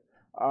 Okay.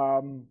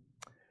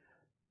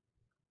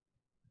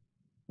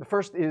 The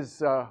first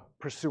is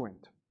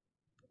Pursuant.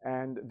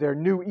 And their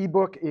new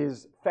ebook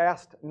is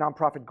Fast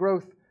Nonprofit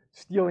Growth,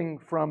 Stealing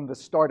from the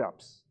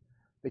Startups.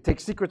 They take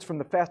secrets from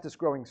the fastest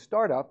growing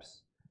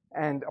startups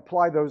and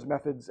apply those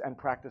methods and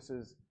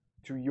practices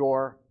to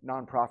your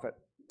nonprofit.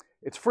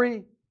 It's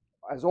free,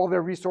 as all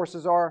their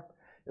resources are.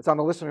 It's on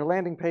the listener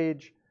landing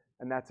page,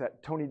 and that's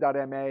at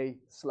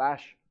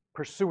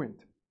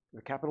tony.ma/pursuant,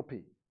 with a capital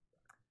P.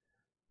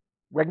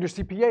 Wegner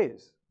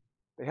CPAs.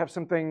 They have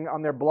something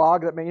on their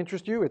blog that may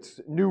interest you. It's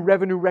New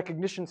Revenue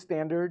Recognition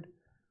Standard.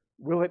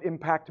 Will it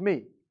impact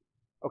me?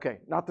 Okay,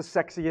 not the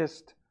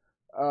sexiest,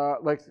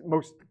 like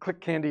most click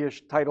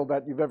candy-ish title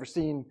that you've ever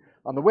seen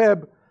on the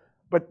web,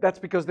 but that's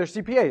because they're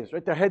CPAs,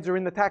 right? Their heads are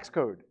in the tax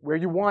code, where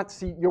you want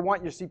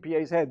your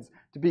CPAs' heads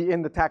to be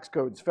in the tax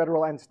codes,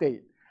 federal and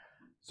state.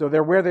 So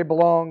they're where they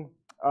belong.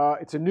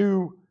 It's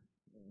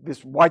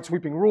this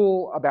wide-sweeping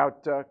rule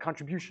about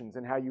contributions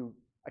and how you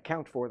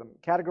account for them,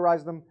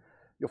 categorize them.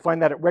 You'll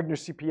find that at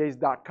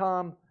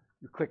wegnercpas.com.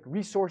 You click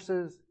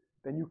resources,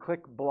 then you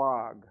click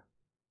blog.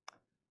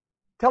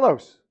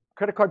 Telos,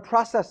 credit card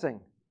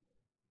processing.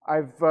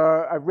 I've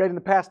read in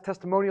the past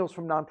testimonials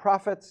from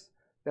nonprofits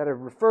that have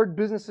referred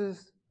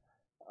businesses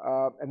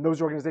And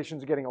those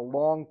organizations are getting a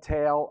long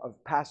tail of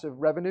passive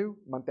revenue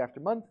month after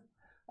month.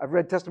 I've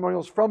read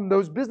testimonials from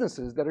those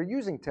businesses that are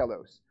using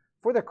Telos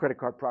for their credit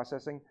card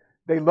processing.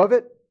 They love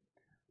it.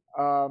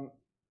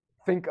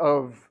 Think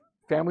of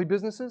family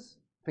businesses.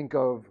 Think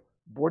of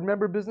board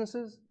member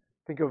businesses.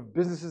 Think of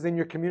businesses in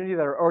your community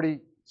that are already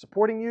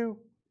supporting you.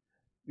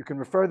 You can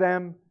refer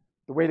them.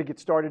 The way to get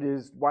started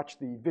is watch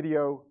the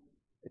video.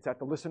 It's at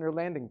the listener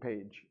landing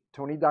page,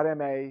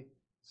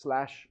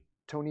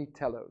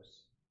 tony.ma/TonyTelos.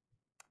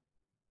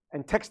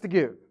 And text to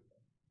give.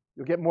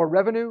 You'll get more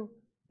revenue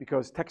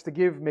because text to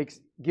give makes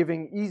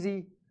giving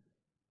easy.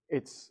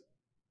 It's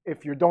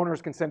if your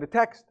donors can send a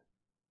text,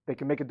 they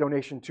can make a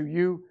donation to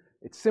you.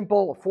 It's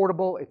simple,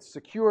 affordable, it's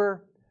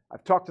secure.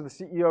 I've talked to the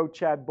CEO,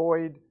 Chad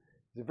Boyd.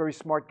 He's a very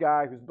smart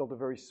guy who's built a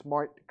very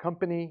smart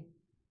company.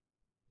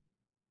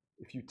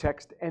 If you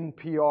text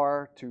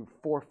NPR to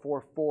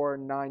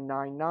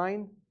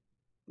 444-999,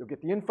 you'll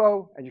get the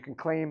info and you can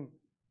claim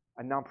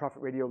a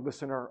nonprofit radio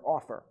listener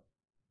offer.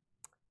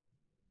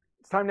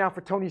 It's time now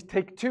for Tony's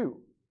Take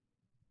Two.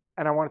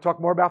 And I want to talk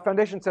more about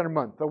Foundation Center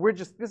Month. So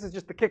this is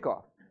just the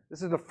kickoff.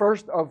 This is the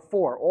first of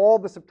 4. All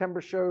the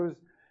September shows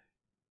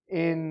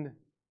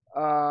of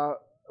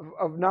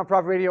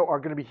nonprofit radio are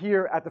going to be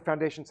here at the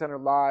Foundation Center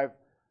live.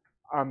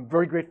 I'm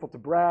very grateful to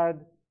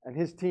Brad and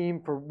his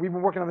team we've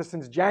been working on this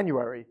since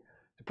January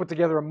to put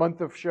together a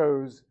month of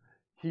shows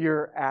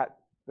here at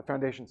the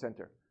Foundation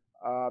Center.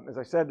 As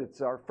I said,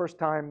 it's our first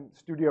time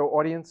studio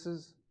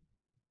audiences,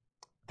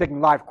 taking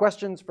live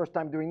questions, first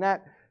time doing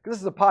that, because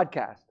this is a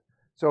podcast.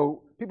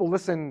 So people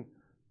listen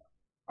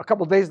a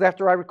couple days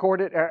after I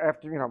record it,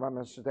 after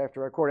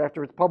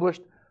it's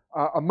published,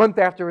 a month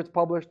after it's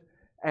published,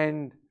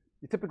 and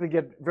you typically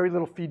get very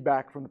little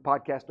feedback from the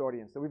podcast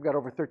audience. So we've got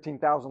over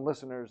 13,000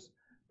 listeners,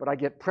 but I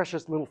get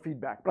precious little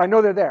feedback. But I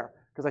know they're there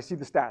because I see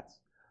the stats.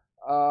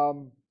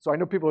 So I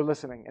know people are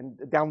listening and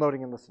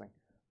downloading and listening.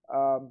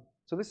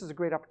 So this is a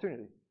great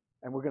opportunity,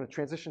 and we're going to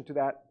transition to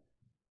that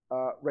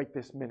right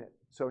this minute.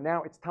 So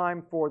now it's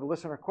time for the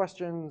listener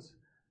questions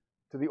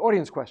to the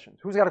audience questions.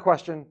 Who's got a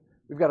question?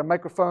 We've got a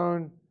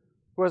microphone.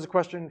 Who has a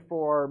question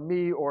for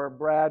me or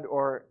Brad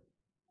or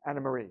Anna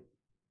Marie?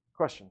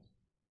 Questions?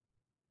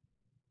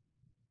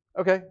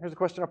 Okay, here's a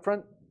question up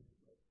front.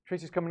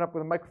 Tracy's coming up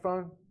with a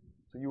microphone,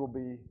 so you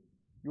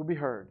will be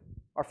heard.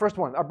 Our first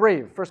one, our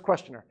brave first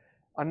questioner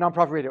on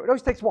nonprofit radio. It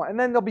always takes one, and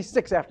then there'll be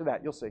 6 after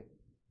that. You'll see.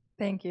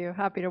 Thank you.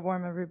 Happy to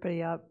warm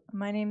everybody up.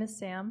 My name is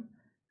Sam.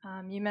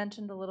 You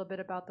mentioned a little bit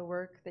about the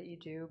work that you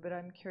do, but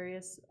I'm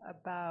curious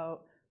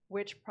about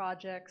which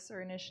projects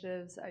or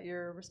initiatives at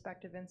your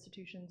respective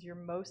institutions you're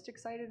most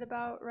excited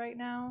about right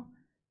now,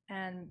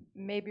 and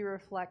maybe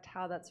reflect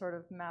how that sort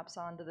of maps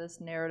onto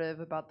this narrative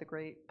about the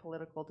great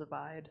political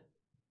divide.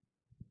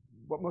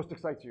 What most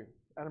excites you?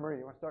 Anna Marie,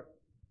 you want to start?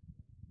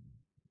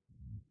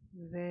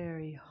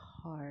 Very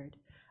hard.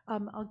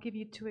 I'll give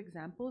you 2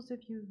 examples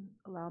if you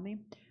allow me.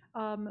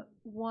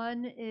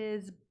 One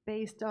is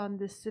based on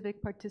the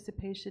civic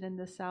participation in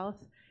the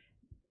South.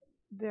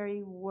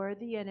 Very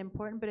worthy and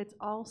important, but it's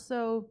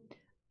also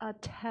a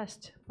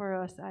test for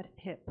us at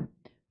HIP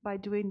by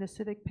doing the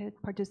civic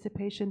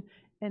participation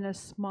in a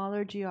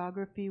smaller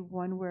geography,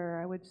 one where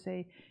I would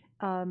say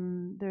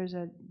there's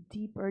a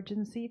deep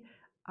urgency.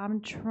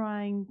 I'm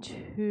trying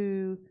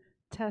to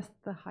test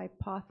the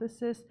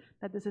hypothesis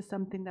that this is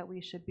something that we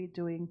should be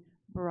doing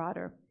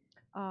broader.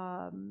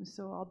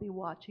 So I'll be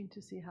watching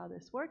to see how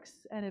this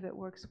works, and if it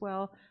works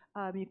well,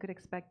 you could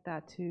expect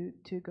that to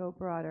go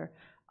broader.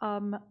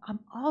 I'm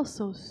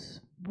also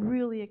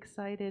really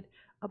excited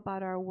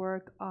about our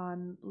work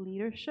on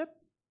leadership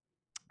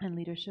and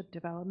leadership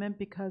development,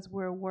 because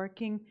we're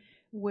working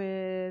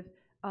with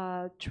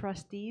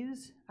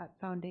trustees at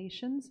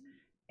foundations,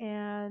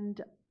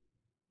 and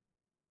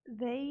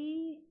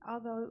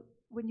although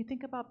when you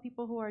think about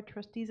people who are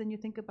trustees and you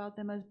think about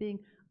them as being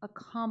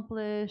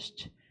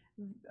accomplished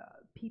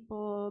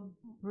people,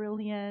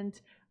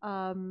 brilliant,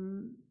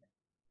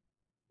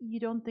 you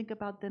don't think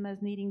about them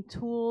as needing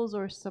tools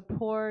or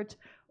support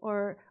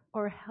or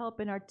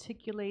help in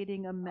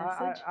articulating a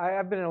message.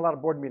 I've been in a lot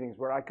of board meetings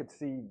where I could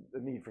see the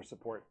need for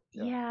support.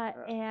 Yeah,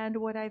 and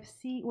what I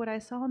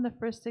saw in the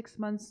first 6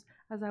 months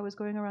as I was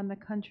going around the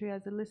country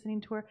as a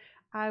listening tour,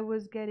 I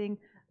was getting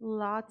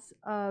lots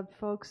of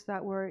folks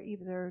that were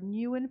either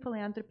new in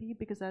philanthropy,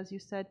 because as you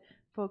said,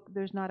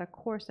 there's not a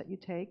course that you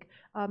take,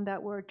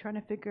 that were trying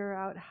to figure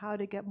out how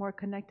to get more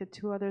connected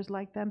to others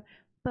like them.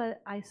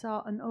 But I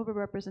saw an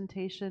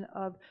overrepresentation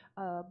of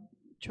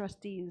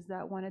trustees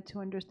that wanted to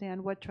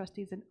understand what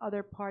trustees in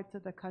other parts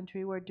of the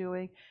country were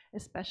doing,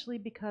 especially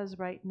because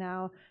right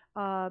now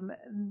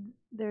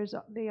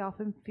they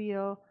often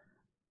feel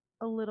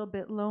a little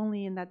bit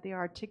lonely in that they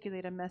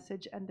articulate a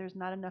message and there's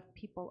not enough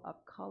people of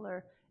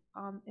color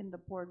in the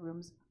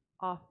boardrooms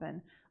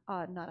often,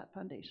 not at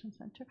Foundation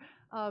Center.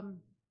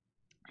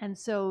 And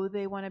so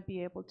they want to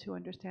be able to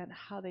understand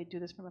how they do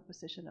this from a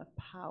position of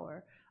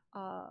power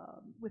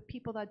with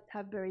people that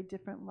have very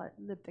different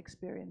lived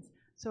experience.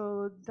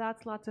 So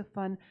that's lots of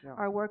fun. Yeah.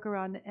 Our work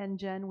around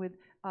NGen with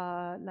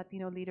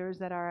Latino leaders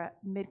that are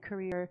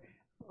mid-career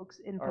folks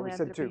in All right,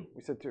 philanthropy.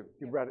 we said two.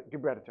 Give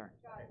Brad a turn.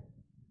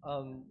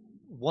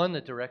 One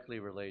that directly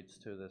relates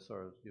to this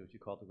sort of what you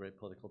call the great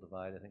political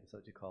divide, I think is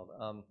what you called.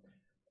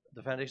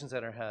 The Foundation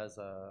Center has,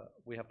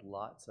 we have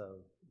lots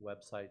of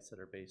websites that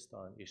are based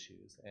on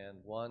issues,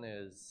 and one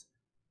is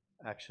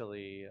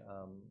actually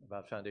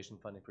about foundation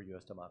funding for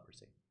U.S.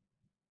 democracy.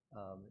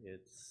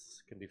 It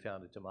can be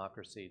found at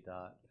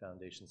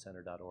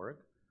democracy.foundationcenter.org,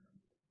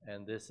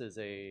 and this is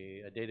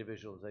a data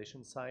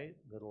visualization site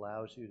that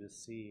allows you to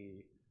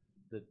see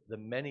the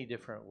many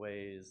different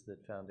ways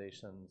that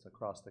foundations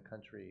across the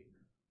country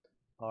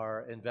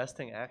are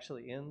investing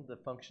actually in the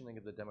functioning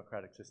of the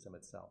democratic system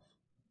itself.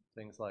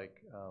 Things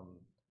like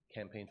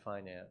campaign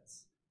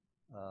finance,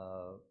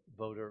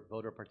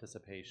 voter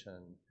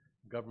participation,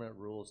 government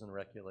rules and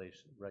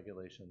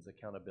regulations,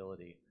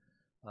 accountability.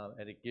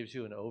 And it gives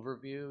you an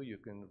overview. You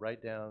can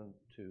write down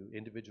to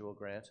individual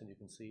grants and you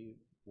can see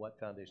what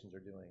foundations are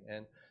doing.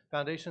 And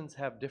foundations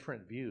have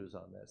different views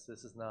on this.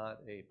 This is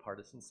not a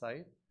partisan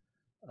site.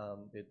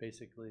 It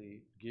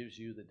basically gives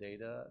you the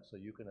data so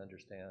you can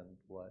understand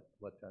what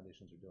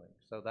foundations are doing.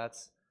 So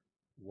that's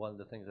one of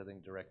the things I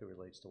think directly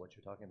relates to what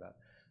you're talking about.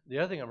 The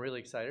other thing I'm really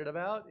excited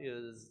about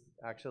is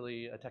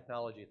actually a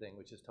technology thing,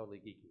 which is totally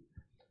geeky.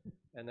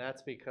 And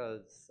that's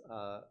because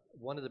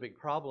one of the big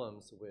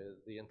problems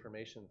with the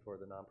information for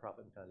the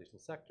nonprofit and foundation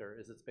sector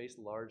is it's based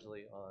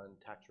largely on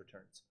tax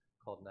returns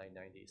called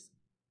 990s.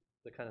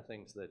 The kind of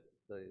things that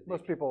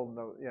Most people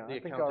know, yeah. the I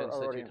think accountants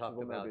our that you audience talked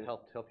will know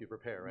about help you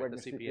prepare, right? Wagner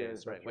The CPAs,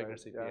 CPAs, right? that's Wagner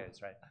right, CPAs,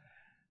 yeah. right?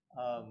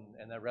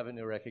 And that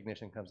revenue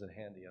recognition comes in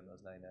handy on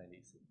those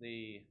 990s.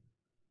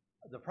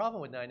 The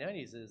problem with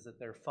 990s is that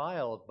they're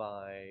filed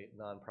by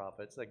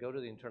nonprofits. They go to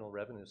the Internal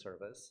Revenue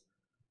Service.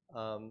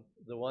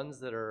 The ones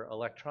that are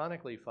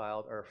electronically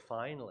filed are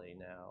finally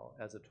now,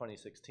 as of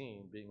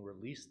 2016, being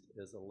released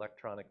as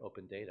electronic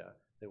open data.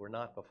 They were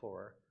not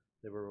before.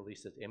 They were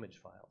released as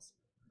image files.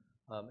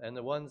 And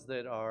the ones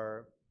that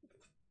are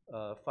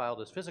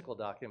filed as physical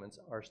documents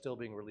are still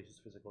being released as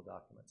physical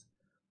documents.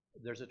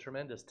 There's a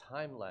tremendous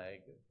time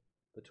lag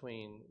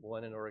between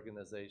when an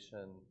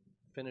organization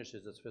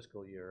finishes its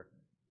fiscal year.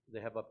 They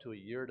have up to a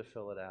year to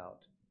fill it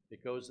out.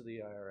 It goes to the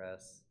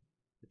IRS.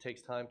 It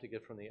takes time to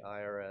get from the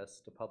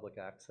IRS to public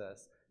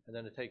access, and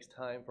then it takes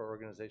time for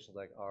organizations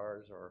like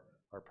ours or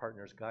our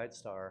partners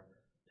GuideStar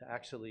to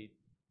actually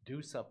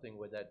do something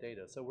with that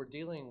data. So we're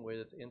dealing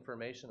with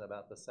information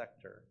about the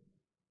sector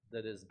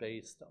that is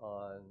based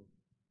on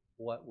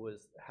what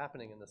was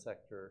happening in the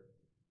sector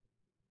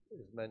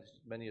as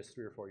many as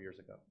 3 or 4 years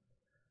ago.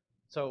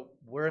 So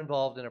we're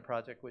involved in a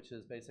project which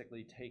is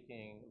basically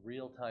taking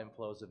real-time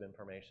flows of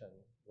information.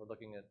 We're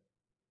looking at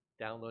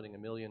downloading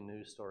 1 million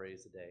news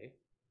stories a day.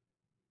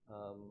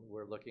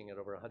 We're looking at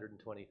over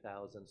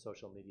 120,000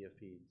 social media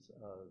feeds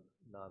of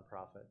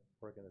nonprofit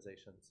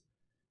organizations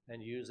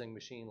and using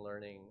machine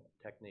learning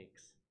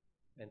techniques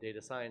and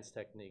data science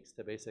techniques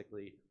to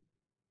basically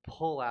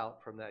pull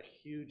out from that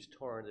huge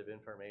torrent of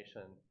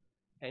information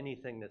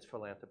anything that's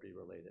philanthropy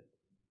related.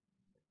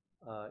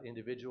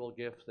 Individual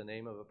gift, the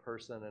name of a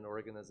person, an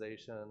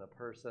organization, a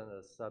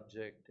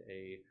subject,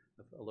 a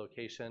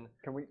location.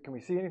 Can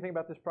we see anything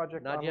about this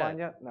project Not online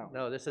yet. yet? No.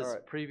 No, this is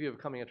right. preview of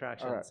coming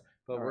attractions. Right.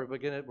 But All we're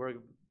right. going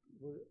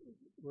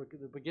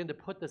to begin to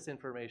put this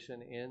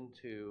information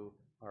into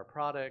our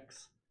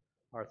products,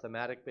 our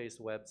thematic-based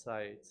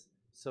websites,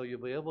 so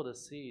you'll be able to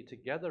see,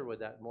 together with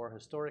that more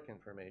historic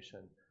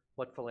information,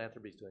 what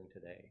philanthropy is doing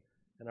today.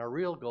 And our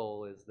real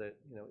goal is that,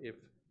 if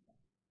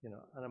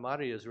Ana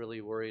Maria is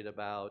really worried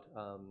about,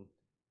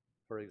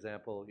 for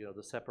example,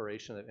 the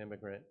separation of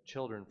immigrant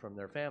children from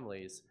their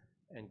families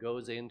and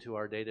goes into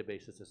our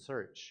databases to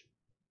search.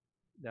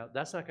 Now,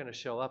 that's not going to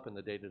show up in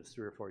the data that's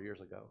 3 or 4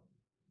 years ago,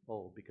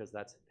 because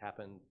that's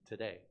happened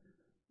today.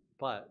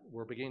 But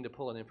we're beginning to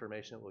pull in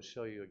information that will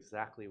show you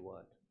exactly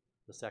what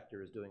the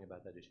sector is doing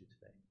about that issue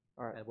today.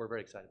 All right. And we're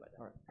very excited by that.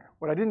 All right.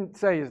 What I didn't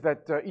say is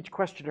that each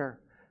questioner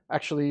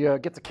actually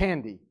gets a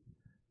candy.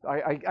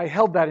 I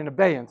held that in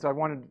abeyance. I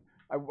wanted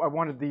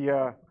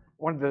the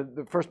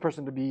first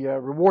person to be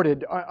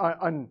rewarded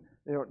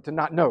to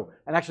not know.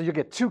 And actually, you'll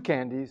get 2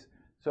 candies.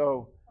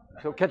 So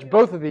catch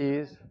both of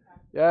these.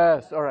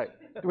 Yes. All right.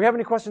 Do we have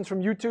any questions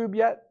from YouTube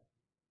yet?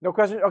 No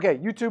questions? Okay.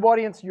 YouTube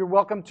audience, you're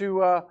welcome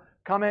to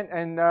comment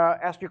and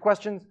ask your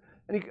questions.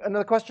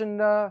 Another question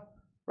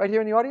right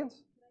here in the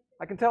audience?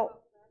 I can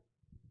tell.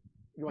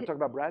 You want to talk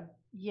about Brad?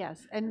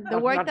 Yes, and the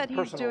work that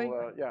he's doing.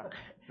 Yeah,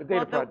 the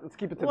data project. Let's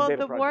keep it to the data project.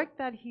 Well, the work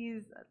that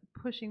he's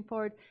pushing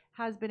forward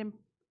has been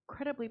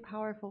incredibly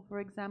powerful. For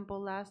example,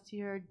 last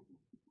year,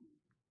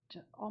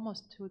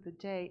 almost to the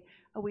day,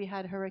 we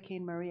had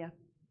Hurricane Maria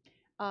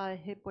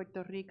hit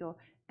Puerto Rico.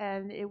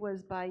 And it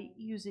was by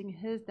using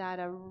his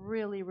data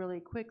really, really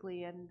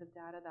quickly and the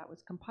data that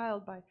was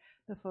compiled by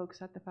the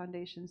folks at the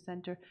Foundation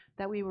Center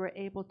that we were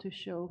able to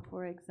show,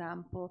 for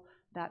example,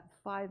 that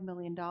 $5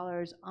 million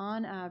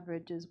on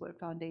average is what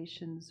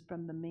foundations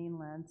from the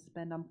mainland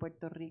spend on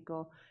Puerto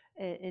Rico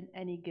in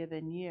any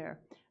given year.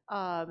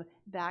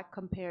 that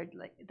compared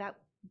like that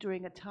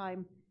during a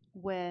time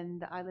when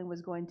the island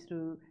was going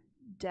through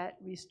debt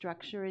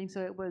restructuring.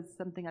 So it was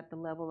something at the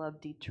level of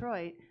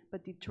Detroit,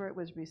 but Detroit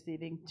was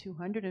receiving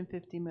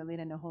 $250 million,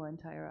 and the whole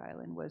entire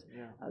island was.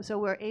 So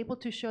we're able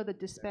to show the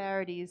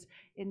disparities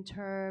in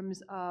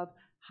terms of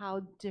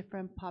how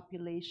different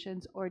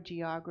populations or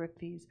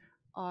geographies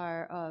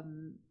are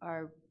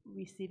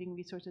receiving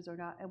resources or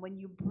not. And when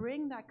you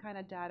bring that kind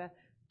of data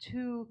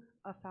to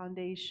a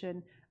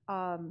foundation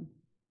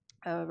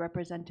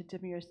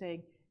representative, you're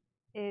saying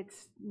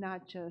it's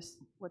not just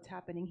what's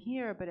happening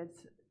here, but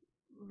it's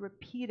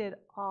repeated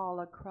all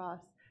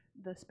across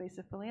the space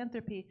of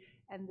philanthropy,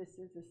 and this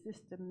is a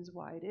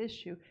systems-wide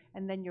issue.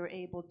 And then you're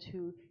able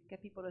to get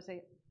people to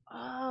say,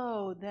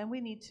 oh, then we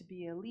need to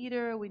be a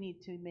leader, we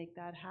need to make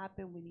that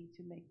happen, we need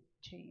to make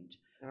change.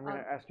 And I'm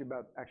going to ask you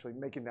about actually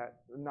making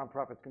that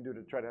nonprofits can do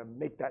to try to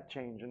make that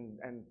change.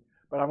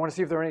 But I want to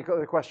see if there are any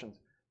other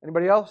questions.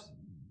 Anybody else?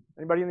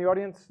 Anybody in the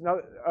audience?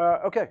 No?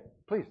 Okay,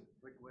 please.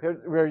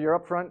 Here, where you're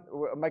up front,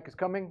 Mike is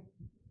coming.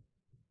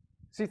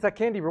 See, it's that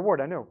candy reward,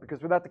 I know,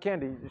 because without the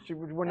candy, she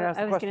wouldn't ask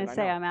the question. I was going to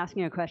say, I'm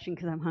asking a question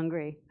because I'm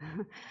hungry.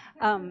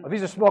 Oh,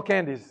 these are small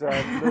candies.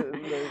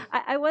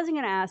 I wasn't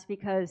going to ask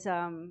because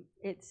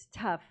it's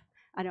tough.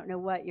 I don't know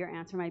what your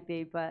answer might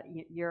be, but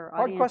your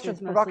audience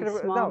is mostly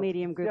small,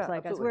 medium groups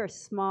like us. We're a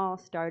small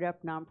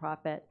startup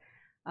nonprofit.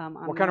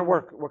 What kind of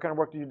work? What kind of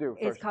work do you do?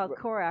 It's called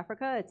Core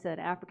Africa. It's an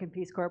African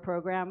Peace Corps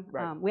program.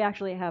 Right. We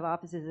actually have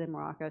offices in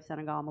Morocco,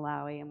 Senegal,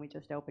 Malawi, and we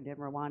just opened in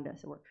Rwanda.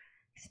 So we're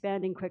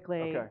expanding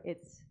quickly. Okay.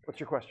 What's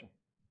your question?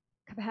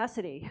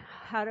 Capacity.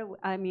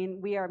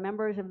 We are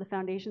members of the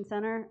Foundation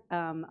Center.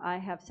 I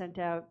have sent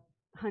out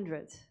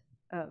hundreds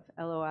of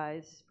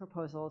LOIs,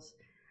 proposals.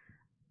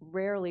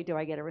 Rarely do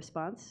I get a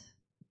response.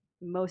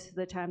 Most of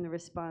the time the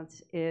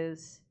response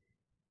is,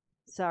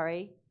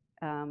 sorry,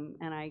 and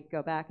I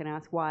go back and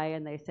ask why,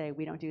 and they say,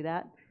 we don't do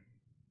that.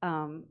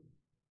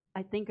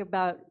 I think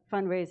about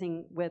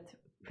fundraising with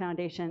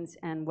foundations,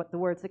 and what the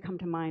words that come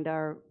to mind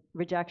are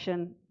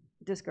rejection,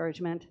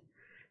 discouragement,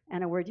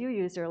 and a word you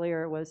used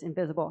earlier was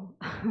invisible.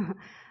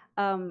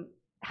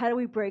 How do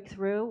we break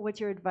through? What's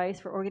your advice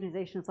for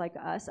organizations like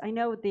us? I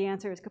know the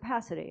answer is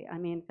capacity. I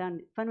mean,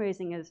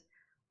 fundraising is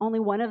only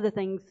one of the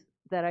things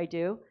that I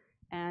do,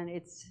 and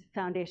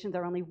foundations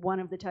are only one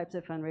of the types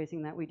of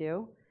fundraising that we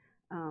do.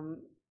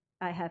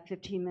 I have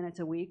 15 minutes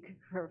a week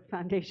for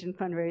foundation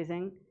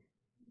fundraising.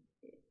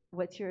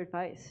 What's your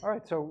advice? All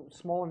right, so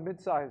small and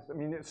mid-sized, I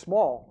mean,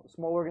 small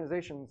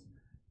organizations,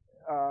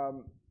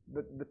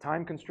 the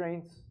time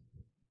constraints,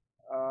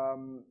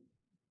 the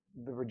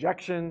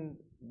rejection,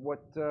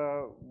 what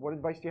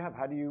advice do you have?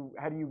 How do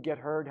you get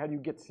heard? How do you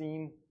get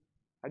seen?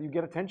 How do you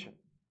get attention?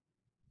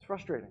 It's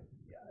frustrating.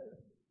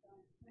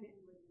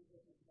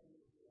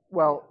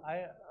 Well,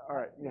 all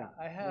right, yeah.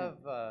 I have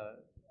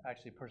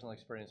actually personal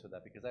experience with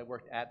that because I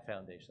worked at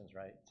foundations,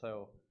 right?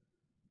 So,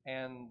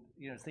 and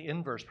it's the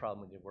inverse problem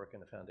when you work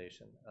in a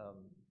foundation.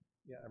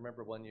 I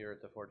remember one year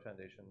at the Ford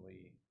Foundation,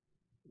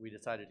 we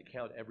decided to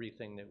count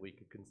everything that we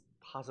could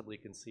possibly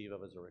conceive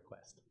of as a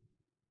request,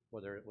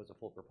 whether it was a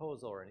full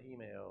proposal or an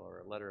email or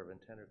a letter of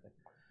intent or thing.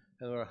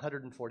 And there were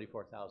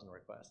 144,000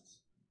 requests,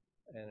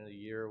 and in a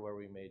year where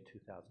we made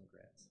 2,000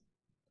 grants.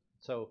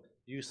 So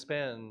you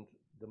spend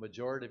the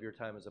majority of your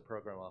time as a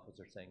program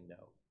officer saying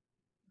no.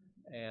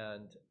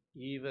 And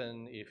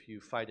even if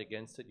you fight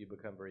against it, you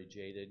become very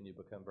jaded and you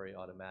become very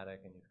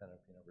automatic and you kind of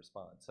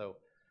respond. So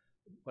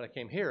when I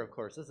came here, of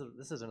course,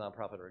 this is a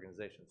nonprofit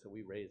organization, so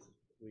we raise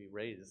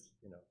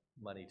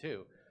money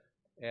too.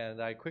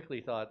 And I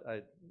quickly thought,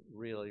 I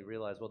really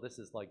realized, well, this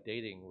is like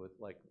dating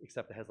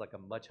except it has like a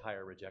much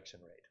higher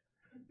rejection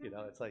rate.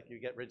 It's like you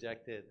get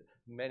rejected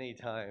many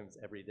times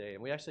every day.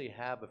 And we actually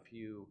have a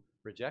few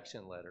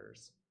rejection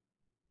letters,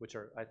 which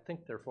I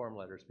think they're form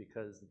letters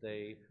because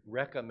they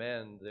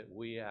recommend that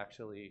we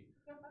actually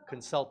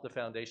consult the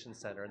Foundation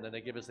Center, and then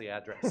they give us the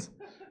address.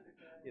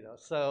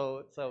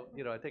 So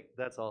I think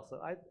that's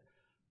also,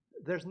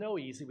 there's no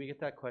easy, we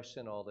get that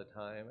question all the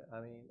time.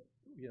 I mean,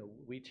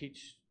 we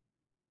teach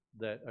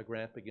that a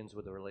grant begins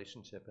with a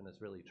relationship, and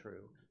it's really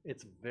true.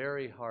 It's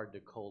very hard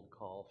to cold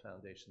call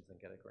foundations and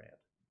get a grant.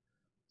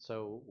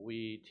 So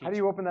we teach. How do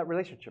you open that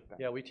relationship then?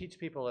 Yeah, we teach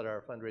people at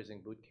our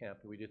fundraising boot camp.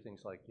 We do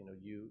things like,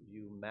 you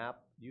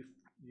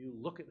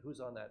look at who's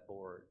on that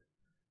board.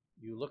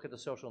 You look at the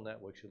social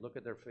networks. You look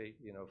at their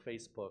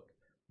Facebook.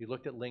 You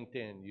looked at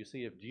LinkedIn. You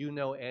see do you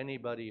know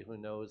anybody who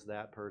knows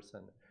that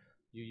person?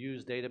 You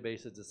use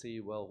databases to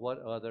see, well, what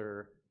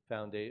other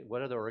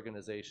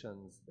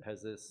organizations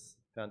has this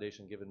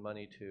foundation given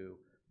money to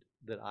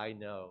that I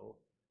know?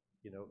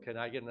 Can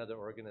I get another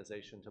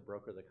organization to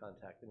broker the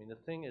contact? I mean, the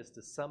thing is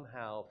to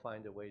somehow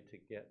find a way to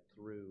get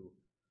through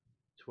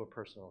to a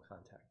personal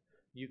contact.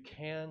 You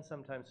can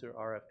sometimes through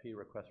RFP,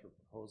 request for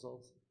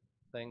proposals,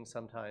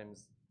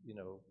 sometimes,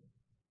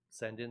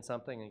 send in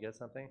something and get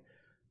something.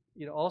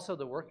 Also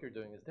the work you're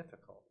doing is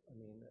difficult. I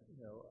mean,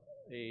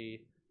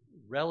 a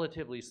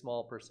relatively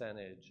small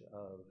percentage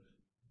of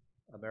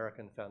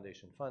American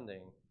foundation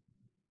funding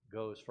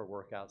goes for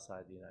work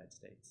outside the United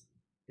States.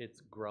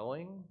 It's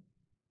growing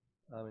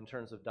in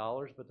terms of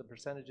dollars, but the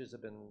percentages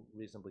have been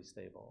reasonably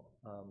stable.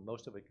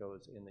 Most of it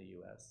goes in the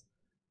U.S.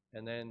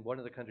 And then one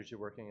of the countries you're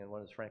working in,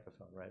 one is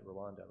Francophone, right?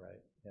 Rwanda,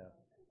 right? Yeah.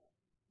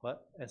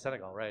 What? And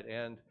Senegal, right?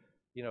 And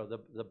you know,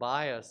 the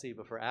bias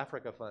even for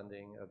Africa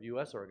funding of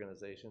U.S.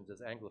 organizations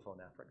is Anglophone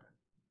Africa,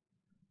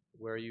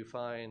 where you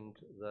find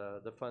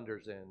the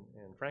funders in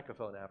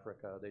Francophone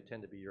Africa, they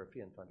tend to be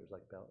European funders,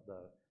 like the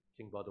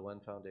King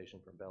Baudouin Foundation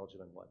from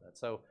Belgium and whatnot.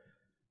 So,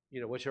 you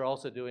know, what you're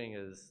also doing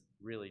is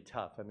really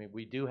tough. I mean,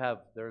 we do have,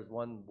 there's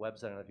one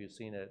website, I don't know if you've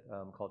seen it,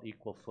 called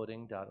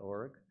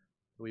equalfooting.org,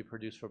 that we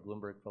produce for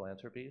Bloomberg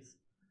Philanthropies.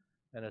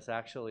 And it's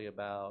actually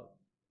about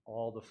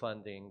all the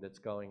funding that's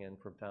going in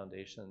from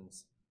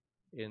foundations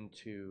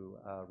into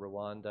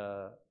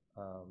Rwanda,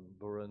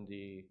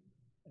 Burundi,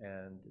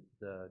 and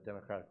the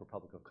Democratic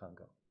Republic of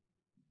Congo.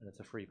 And it's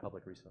a free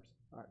public resource.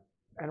 All right.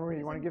 Anna Marie,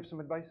 you want to give some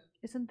advice?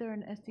 Isn't there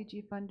an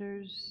SDG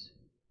funders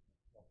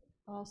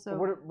also?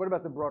 So what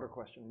about the broader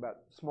question about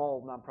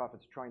small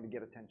nonprofits trying to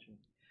get attention?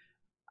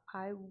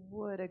 I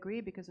would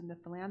agree, because in the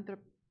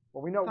philanthropy,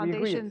 Well, we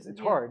agree it's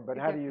hard, but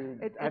how do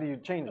you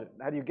change it?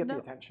 How do you get the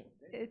attention?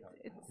 It's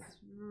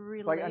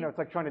really, Like, I know it's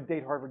like trying to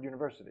date Harvard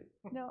University.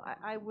 no,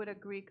 I would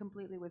agree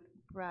completely with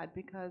Brad,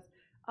 because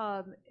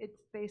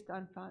it's based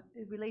on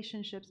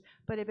relationships.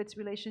 But if it's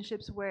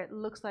relationships where it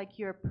looks like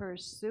you're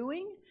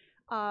pursuing,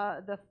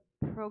 the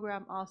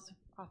program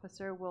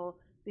officer will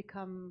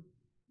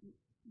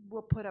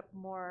put up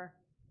more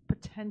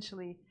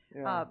potentially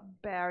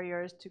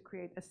barriers to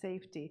create a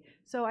safety.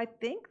 So I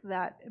think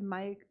that, in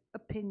my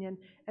opinion,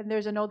 and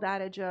there's an old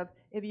adage of,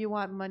 if you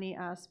want money,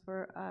 ask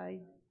for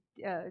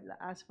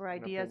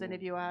ideas, and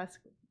if you ask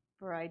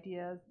for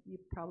ideas, you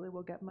probably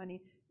will get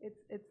money.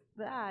 It's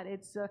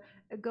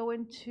go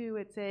into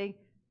it saying,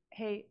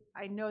 hey,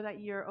 I know that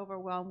you're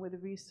overwhelmed with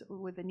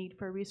the need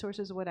for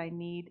resources. What I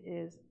need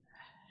is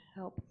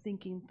help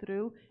thinking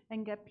through,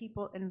 and get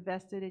people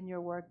invested in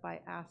your work by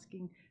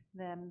asking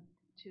them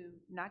to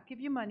not give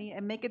you money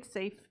and make it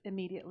safe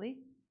immediately,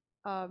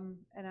 and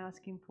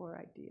asking for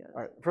ideas.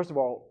 All right. First of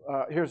all,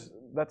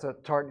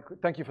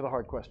 thank you for the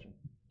hard question.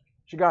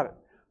 She got it.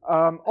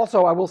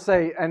 Also, I will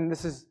say, and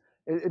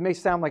it may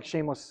sound like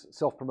shameless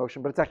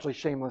self-promotion, but it's actually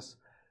shameless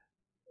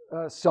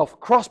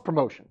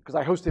self-cross-promotion, because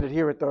I hosted it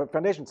here at the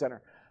Foundation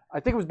Center. I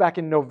think it was back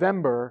in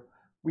November.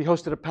 We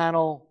hosted a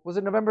panel. Was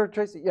it November,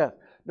 Tracy? Yeah,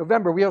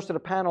 November. We hosted a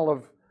panel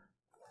of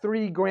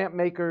 3 grant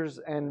makers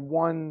and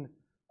 1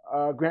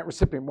 grant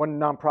recipient, 1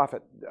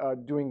 nonprofit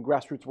doing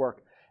grassroots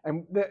work.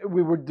 And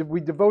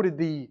we devoted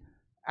the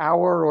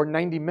hour or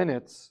 90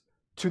 minutes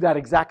to that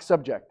exact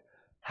subject: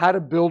 how to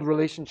build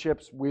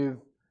relationships with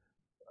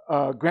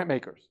grant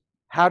makers,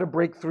 how to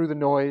break through the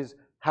noise,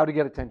 how to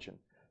get attention.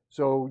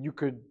 So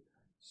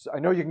I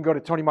know you can go to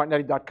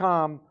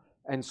tonymartignetti.com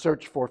and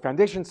search for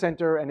Foundation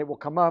Center, and it will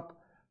come up.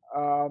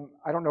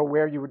 I don't know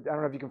if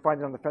you can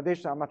find it on the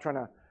Foundation. I'm not trying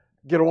to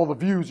get all the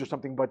views or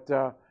something, but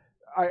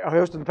I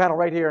hosted the panel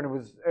right here, and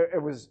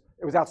it was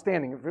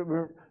outstanding. It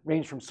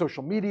ranged from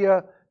social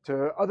media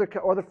to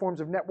other forms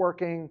of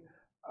networking.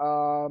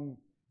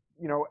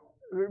 You know,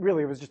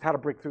 really, it was just how to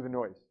break through the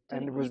noise.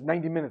 And it was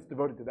 90 minutes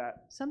devoted to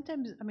that.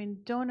 Sometimes, I mean,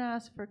 don't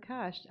ask for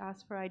cash,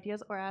 ask for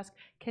ideas, or ask,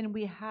 can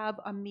we have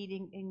a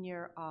meeting in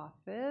your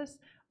office?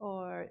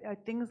 Or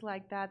things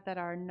like that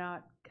are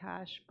not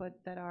cash, but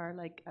that are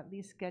like, at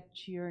least get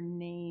your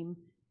name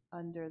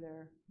under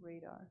their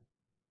radar.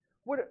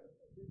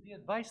 The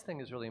advice thing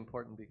is really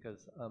important,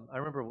 because I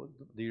remember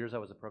the years I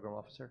was a program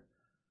officer.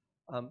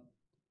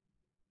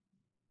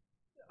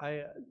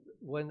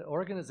 When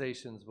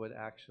organizations would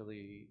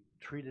actually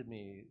treated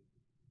me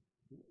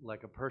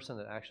like a person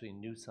that actually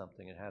knew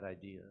something and had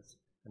ideas,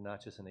 and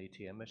not just an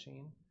ATM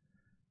machine,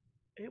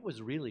 it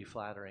was really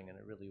flattering, and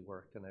it really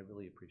worked, and I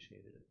really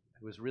appreciated it.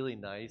 It was really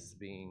nice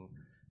being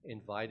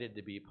invited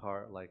to be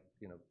part, like,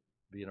 you know,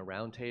 be in a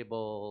round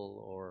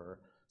table or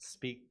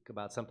speak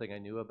about something I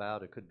knew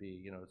about. It could be,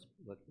 you know,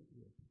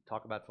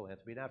 talk about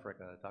philanthropy in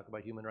Africa, talk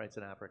about human rights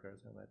in Africa, or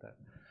something like that.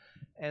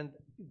 And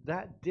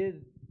that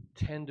did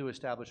tend to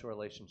establish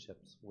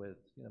relationships with,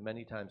 you know,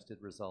 many times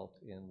did result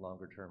in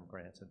longer term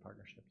grants and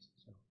partnerships.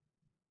 So.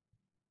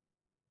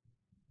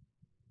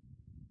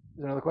 Is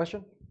there another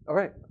question? All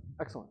right,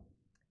 excellent.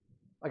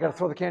 I got to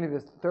throw the candy to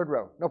the 3rd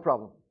row. No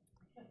problem.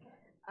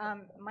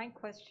 My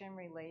question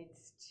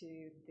relates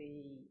to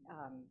the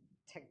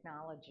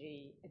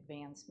technology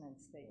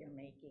advancements that you're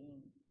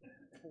making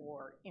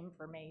for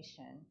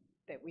information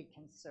that we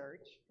can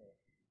search.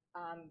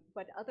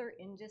 But other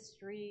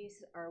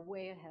industries are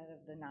way ahead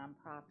of the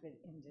nonprofit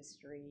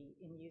industry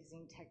in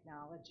using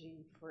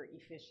technology for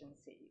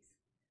efficiencies.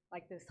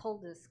 Like this whole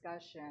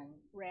discussion,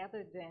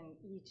 rather than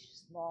each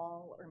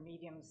small or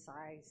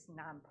medium-sized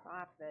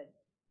nonprofit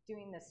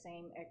doing the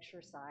same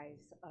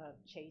exercise of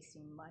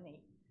chasing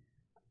money,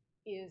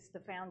 is the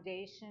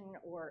foundation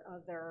or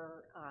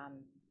other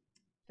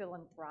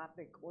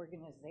philanthropic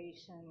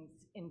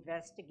organizations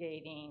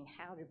investigating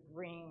how to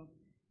bring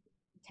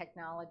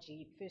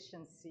technology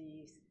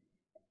efficiencies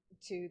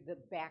to the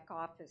back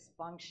office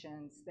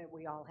functions that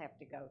we all have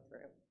to go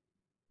through?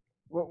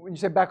 Well, when you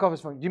say back office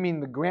function, do you mean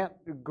the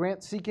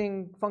grant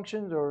seeking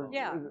functions, or?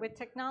 Yeah, with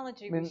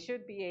technology, I mean- we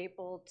should be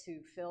able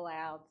to fill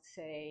out,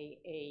 say,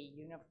 a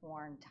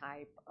uniform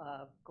type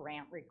of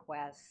grant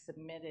request,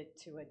 submit it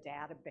to a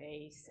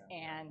database,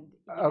 and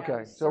you Okay,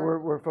 know, so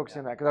we're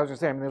focusing on that, because I was going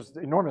to say, I mean, there's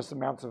enormous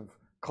amounts of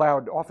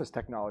cloud office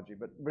technology,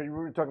 but we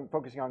were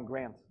focusing on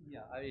grants. Yeah,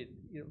 I mean,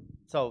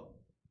 so,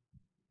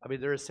 I mean,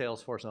 there is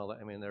Salesforce and all that.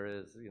 I mean, there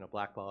is,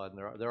 Blackbaud, and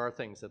there are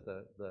things that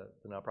the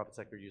nonprofit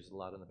sector uses a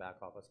lot in the back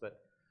office. But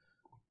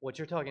what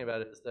you're talking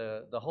about is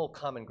the whole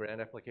common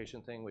grant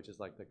application thing, which is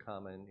like the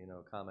common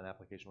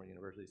application for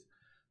universities.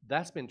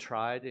 That's been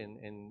tried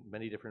in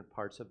many different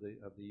parts of the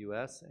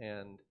U.S.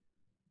 and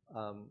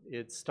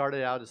it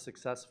started out as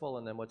successful,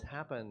 and then what's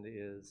happened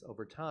is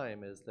over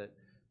time is that,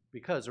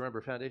 because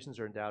remember, foundations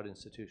are endowed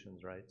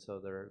institutions, right? So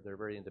they're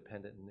very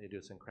independent and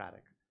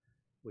idiosyncratic,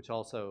 which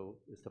also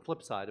is the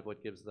flip side of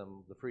what gives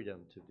them the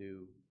freedom to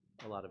do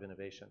a lot of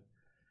innovation.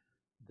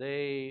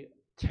 They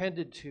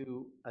tended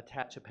to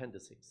attach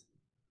appendices.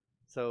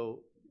 So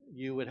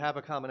you would have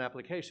a common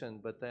application,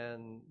 but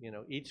then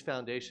each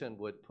foundation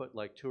would put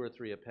like 2 or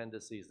 3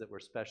 appendices that were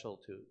special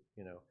to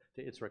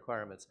to its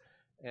requirements.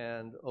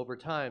 And over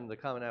time, the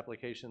common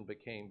application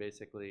became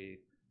basically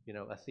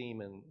a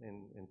theme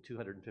in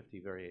 250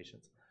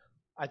 variations.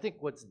 I think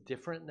what's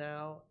different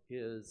now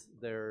is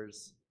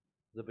there's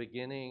the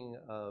beginning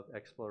of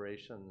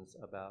explorations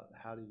about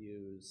how to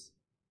use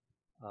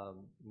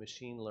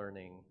machine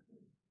learning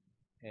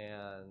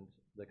and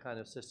the kind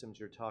of systems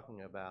you're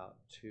talking about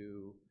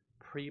to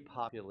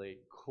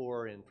pre-populate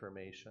core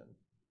information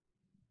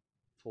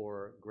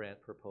for grant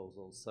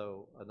proposals.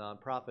 So a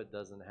nonprofit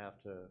doesn't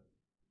have to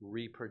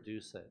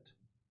reproduce it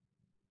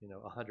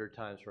 100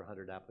 times for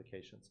 100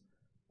 applications.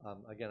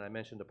 Again, I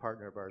mentioned a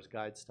partner of ours,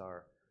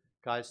 GuideStar.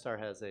 GuideStar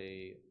has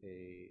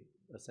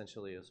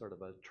essentially a sort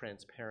of a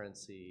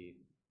transparency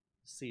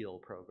seal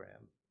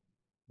program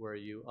where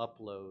you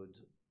upload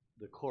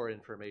the core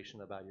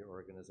information about your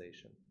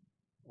organization,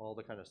 all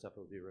the kind of stuff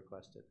that would be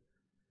requested.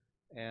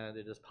 And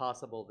it is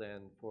possible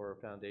then for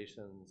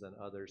foundations and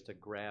others to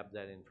grab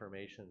that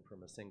information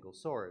from a single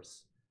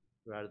source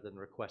rather than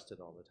request it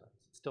all the time.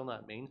 It's still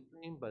not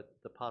mainstream, but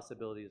the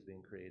possibility is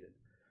being created.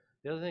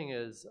 The other thing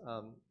is,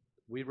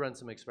 we've run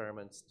some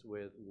experiments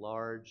with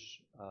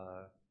large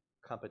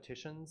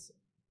competitions.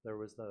 There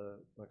was the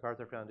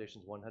MacArthur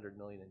Foundation's 100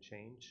 million and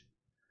change.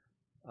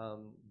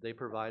 They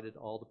provided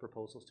all the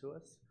proposals to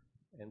us,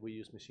 and we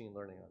used machine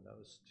learning on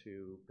those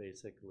to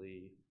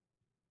basically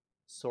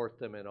sort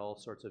them in all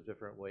sorts of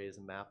different ways,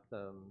 map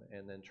them,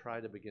 and then try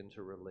to begin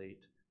to relate,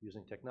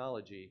 using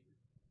technology,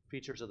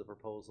 features of the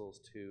proposals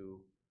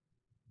to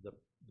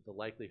the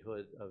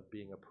likelihood of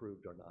being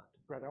approved or not.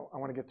 Brett, I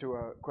want to get to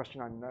a question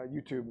on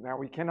YouTube. Now,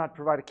 we cannot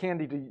provide a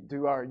candy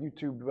to our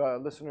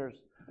YouTube listeners,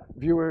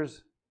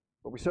 viewers,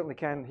 but we certainly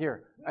can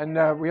here.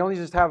 And we only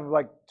just have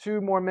like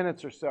 2 more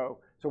minutes or so.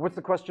 So what's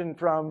the question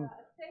from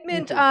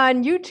Segment YouTube?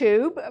 on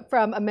YouTube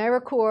from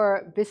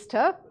AmeriCorps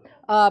Vista.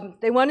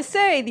 They want to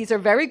say these are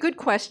very good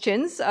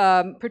questions,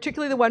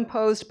 particularly the one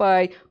posed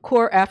by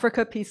Core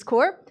Africa Peace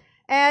Corps.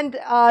 And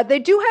they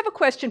do have a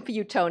question for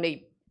you,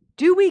 Tony.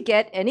 Do we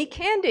get any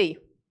candy?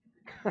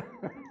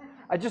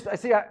 I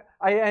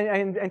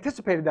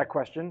anticipated that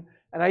question,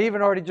 and I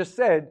even already just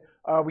said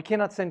we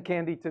cannot send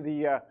candy to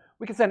the.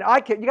 We can send eye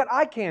candy. You got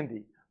eye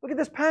candy. Look at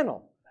this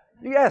panel.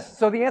 Yes.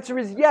 So the answer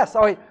is yes.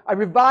 I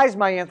revised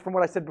my answer from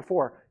what I said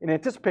before in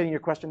anticipating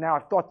your question. Now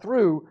I've thought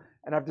through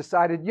and I've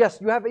decided yes.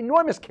 You have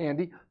enormous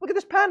candy. Look at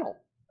this panel.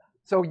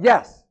 So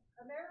yes.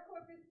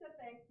 AmeriCorps Vista,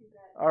 thank you.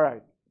 All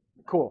right.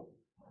 Cool.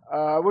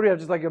 What do we have?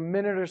 Just like a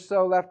minute or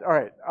so left. All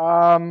right.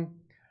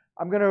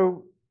 I'm going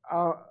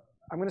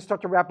to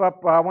start to wrap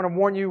up. I want to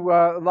warn you,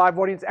 live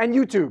audience and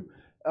YouTube.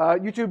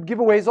 YouTube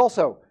giveaways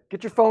also.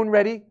 Get your phone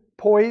ready,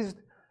 poised,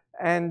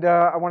 and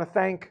I want to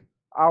thank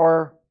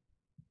our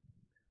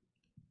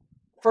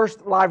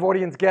first live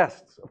audience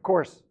guests, of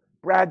course,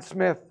 Brad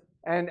Smith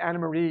and Anna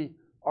Marie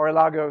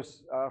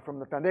Argilagos from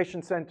the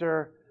Foundation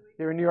Center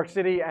here in New York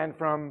City, and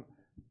from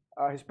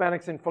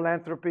Hispanics in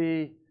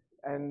Philanthropy,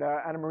 and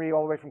Anna Marie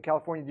all the way from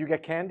California. Do you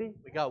get candy?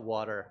 We got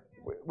water.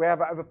 We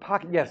have a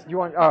pocket. Yes, you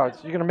want? Oh, so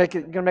you're gonna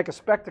make a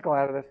spectacle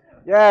out of this.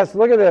 Yes,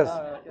 look at this.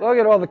 Look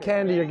at all the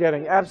candy you're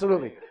getting.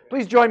 Absolutely.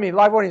 Please join me,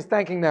 live audience,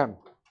 thanking them.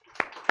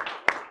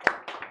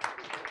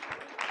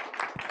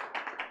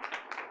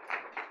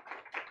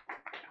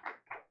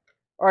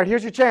 All right,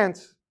 here's your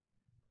chance.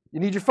 You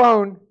need your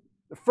phone.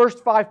 The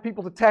first 5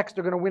 people to text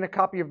are going to win a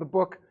copy of the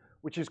book,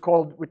 which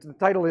the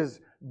title is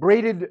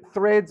Braided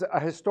Threads: A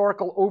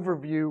Historical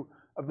Overview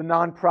of the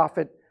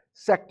Nonprofit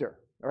Sector.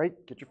 All right,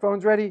 get your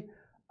phones ready.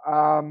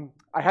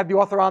 I had the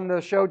author on the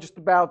show just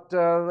about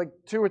like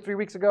 2 or 3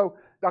 weeks ago,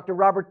 Dr.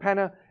 Robert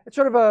Penna. It's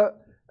sort of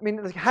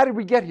how did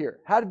we get here?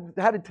 How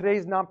did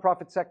today's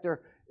nonprofit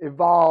sector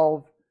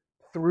evolve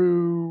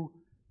through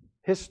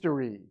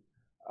history?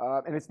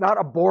 And it's not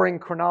a boring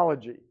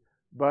chronology,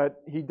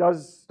 but he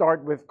does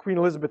start with Queen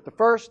Elizabeth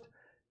I,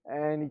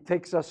 and he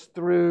takes us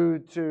through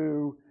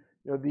to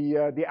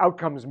the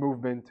outcomes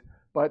movement,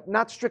 but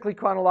not strictly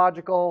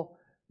chronological.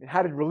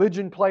 How did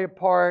religion play a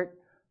part?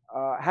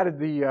 How did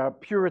the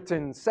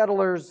Puritan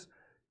settlers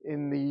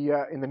in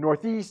the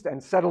Northeast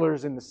and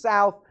settlers in the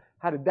South,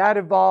 how did that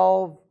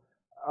evolve?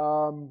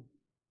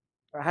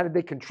 How did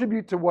they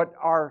contribute to what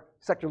our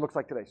sector looks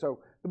like today? So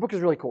the book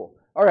is really cool.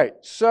 All right,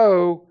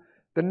 so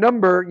the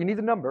number, you need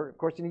the number. Of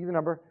course, you need the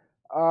number.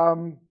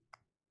 The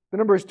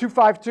number is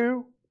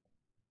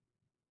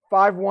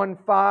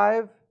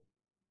 252-515.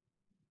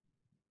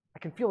 I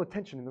can feel the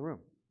tension in the room.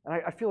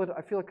 And I feel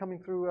it coming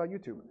through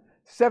YouTube.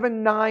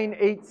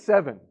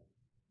 7987.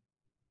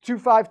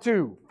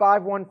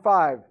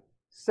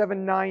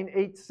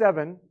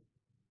 252-515-7987.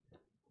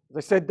 As I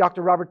said,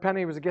 Dr. Robert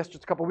Penna was a guest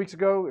just a couple weeks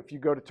ago. If you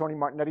go to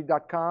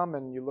TonyMartignetti.com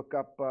and you look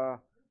up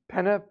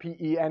Penna,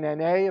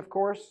 P-E-N-N-A, of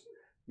course,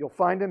 you'll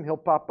find him. He'll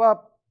pop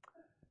up.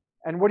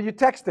 And what are you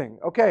texting?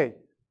 Okay,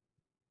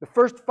 the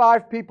first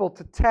 5 people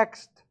to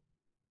text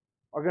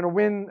are going to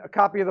win a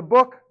copy of the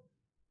book.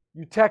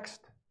 You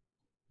text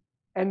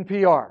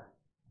NPR.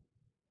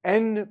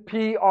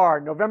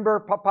 NPR, November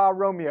Papa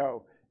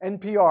Romeo.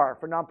 NPR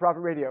for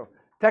Nonprofit Radio.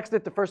 Text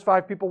it. The first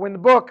 5 people win the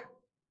book.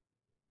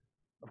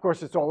 Of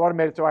course, it's all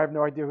automated, so I have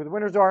no idea who the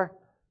winners are.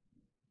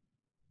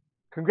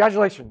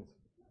 Congratulations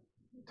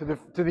to the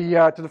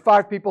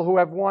 5 people who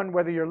have won,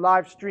 whether you're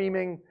live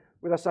streaming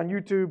with us on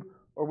YouTube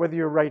or whether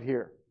you're right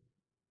here.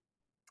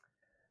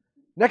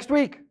 Next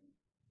week,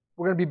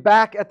 we're going to be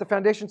back at the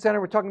Foundation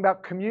Center. We're talking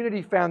about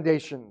community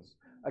foundations.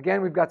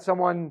 Again, we've got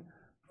someone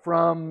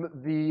from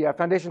the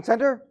Foundation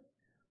Center,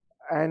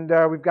 and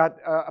we've got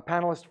a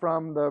panelist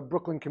from the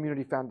Brooklyn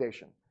Community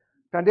Foundation.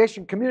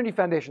 Community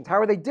foundations,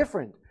 how are they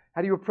different?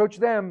 How do you approach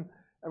them?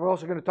 And we're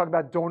also going to talk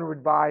about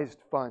donor-advised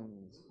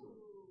funds.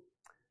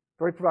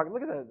 Very provocative.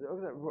 Look at that.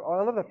 Oh,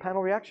 I love that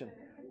panel reaction.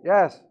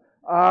 Yes.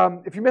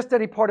 If you missed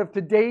any part of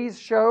today's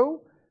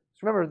show,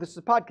 just remember, this is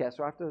a podcast,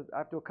 so I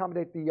have to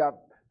accommodate the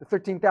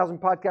 13,000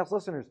 podcast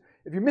listeners.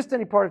 If you missed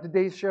any part of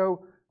today's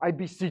show, I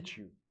beseech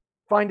you,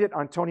 find it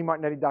on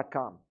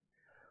TonyMartignetti.com.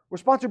 We're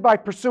sponsored by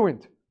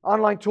Pursuant,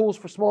 online tools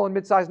for small and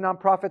mid-sized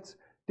nonprofits,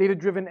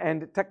 data-driven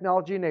and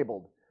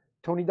technology-enabled.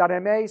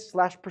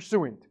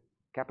 Tony.ma/Pursuant,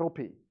 capital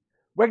P.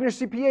 Wegner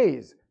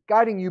CPAs,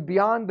 guiding you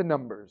beyond the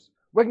numbers.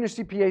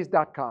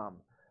 WegnerCPAs.com.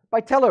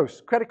 By Telos,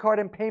 credit card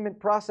and payment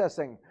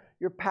processing,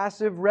 your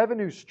passive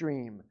revenue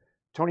stream.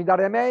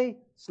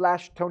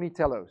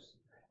 Tony.ma/TonyTelos.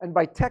 And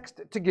by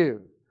Text to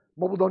Give,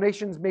 mobile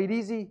donations made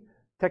easy.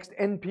 Text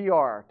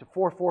NPR to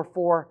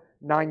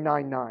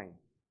 444-999.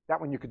 That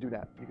one you could do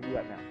that. You can do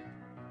that now.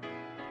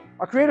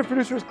 Our creative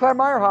producer is Claire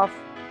Meyerhoff.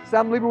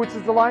 Sam Leibowitz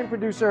is the line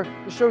producer.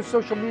 The show's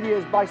social media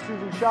is by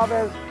Susan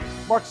Chavez.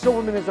 Mark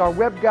Silverman is our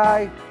web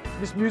guy.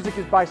 This music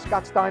is by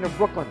Scott Stein of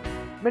Brooklyn.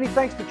 Many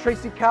thanks to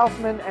Tracy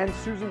Kaufman and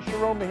Susan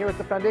Sharoma here at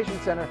the Foundation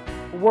Center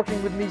for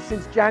working with me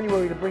since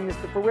January to bring this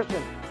to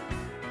fruition.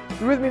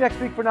 Be with me next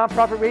week for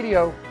Nonprofit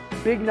Radio.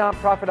 Big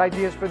nonprofit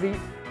ideas for the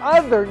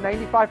other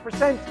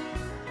 95%.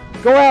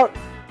 Go out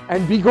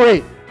and be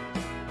great.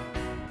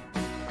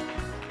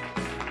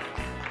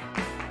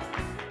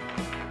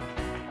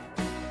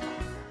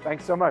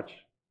 Thanks so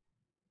much.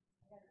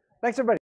 Thanks, everybody.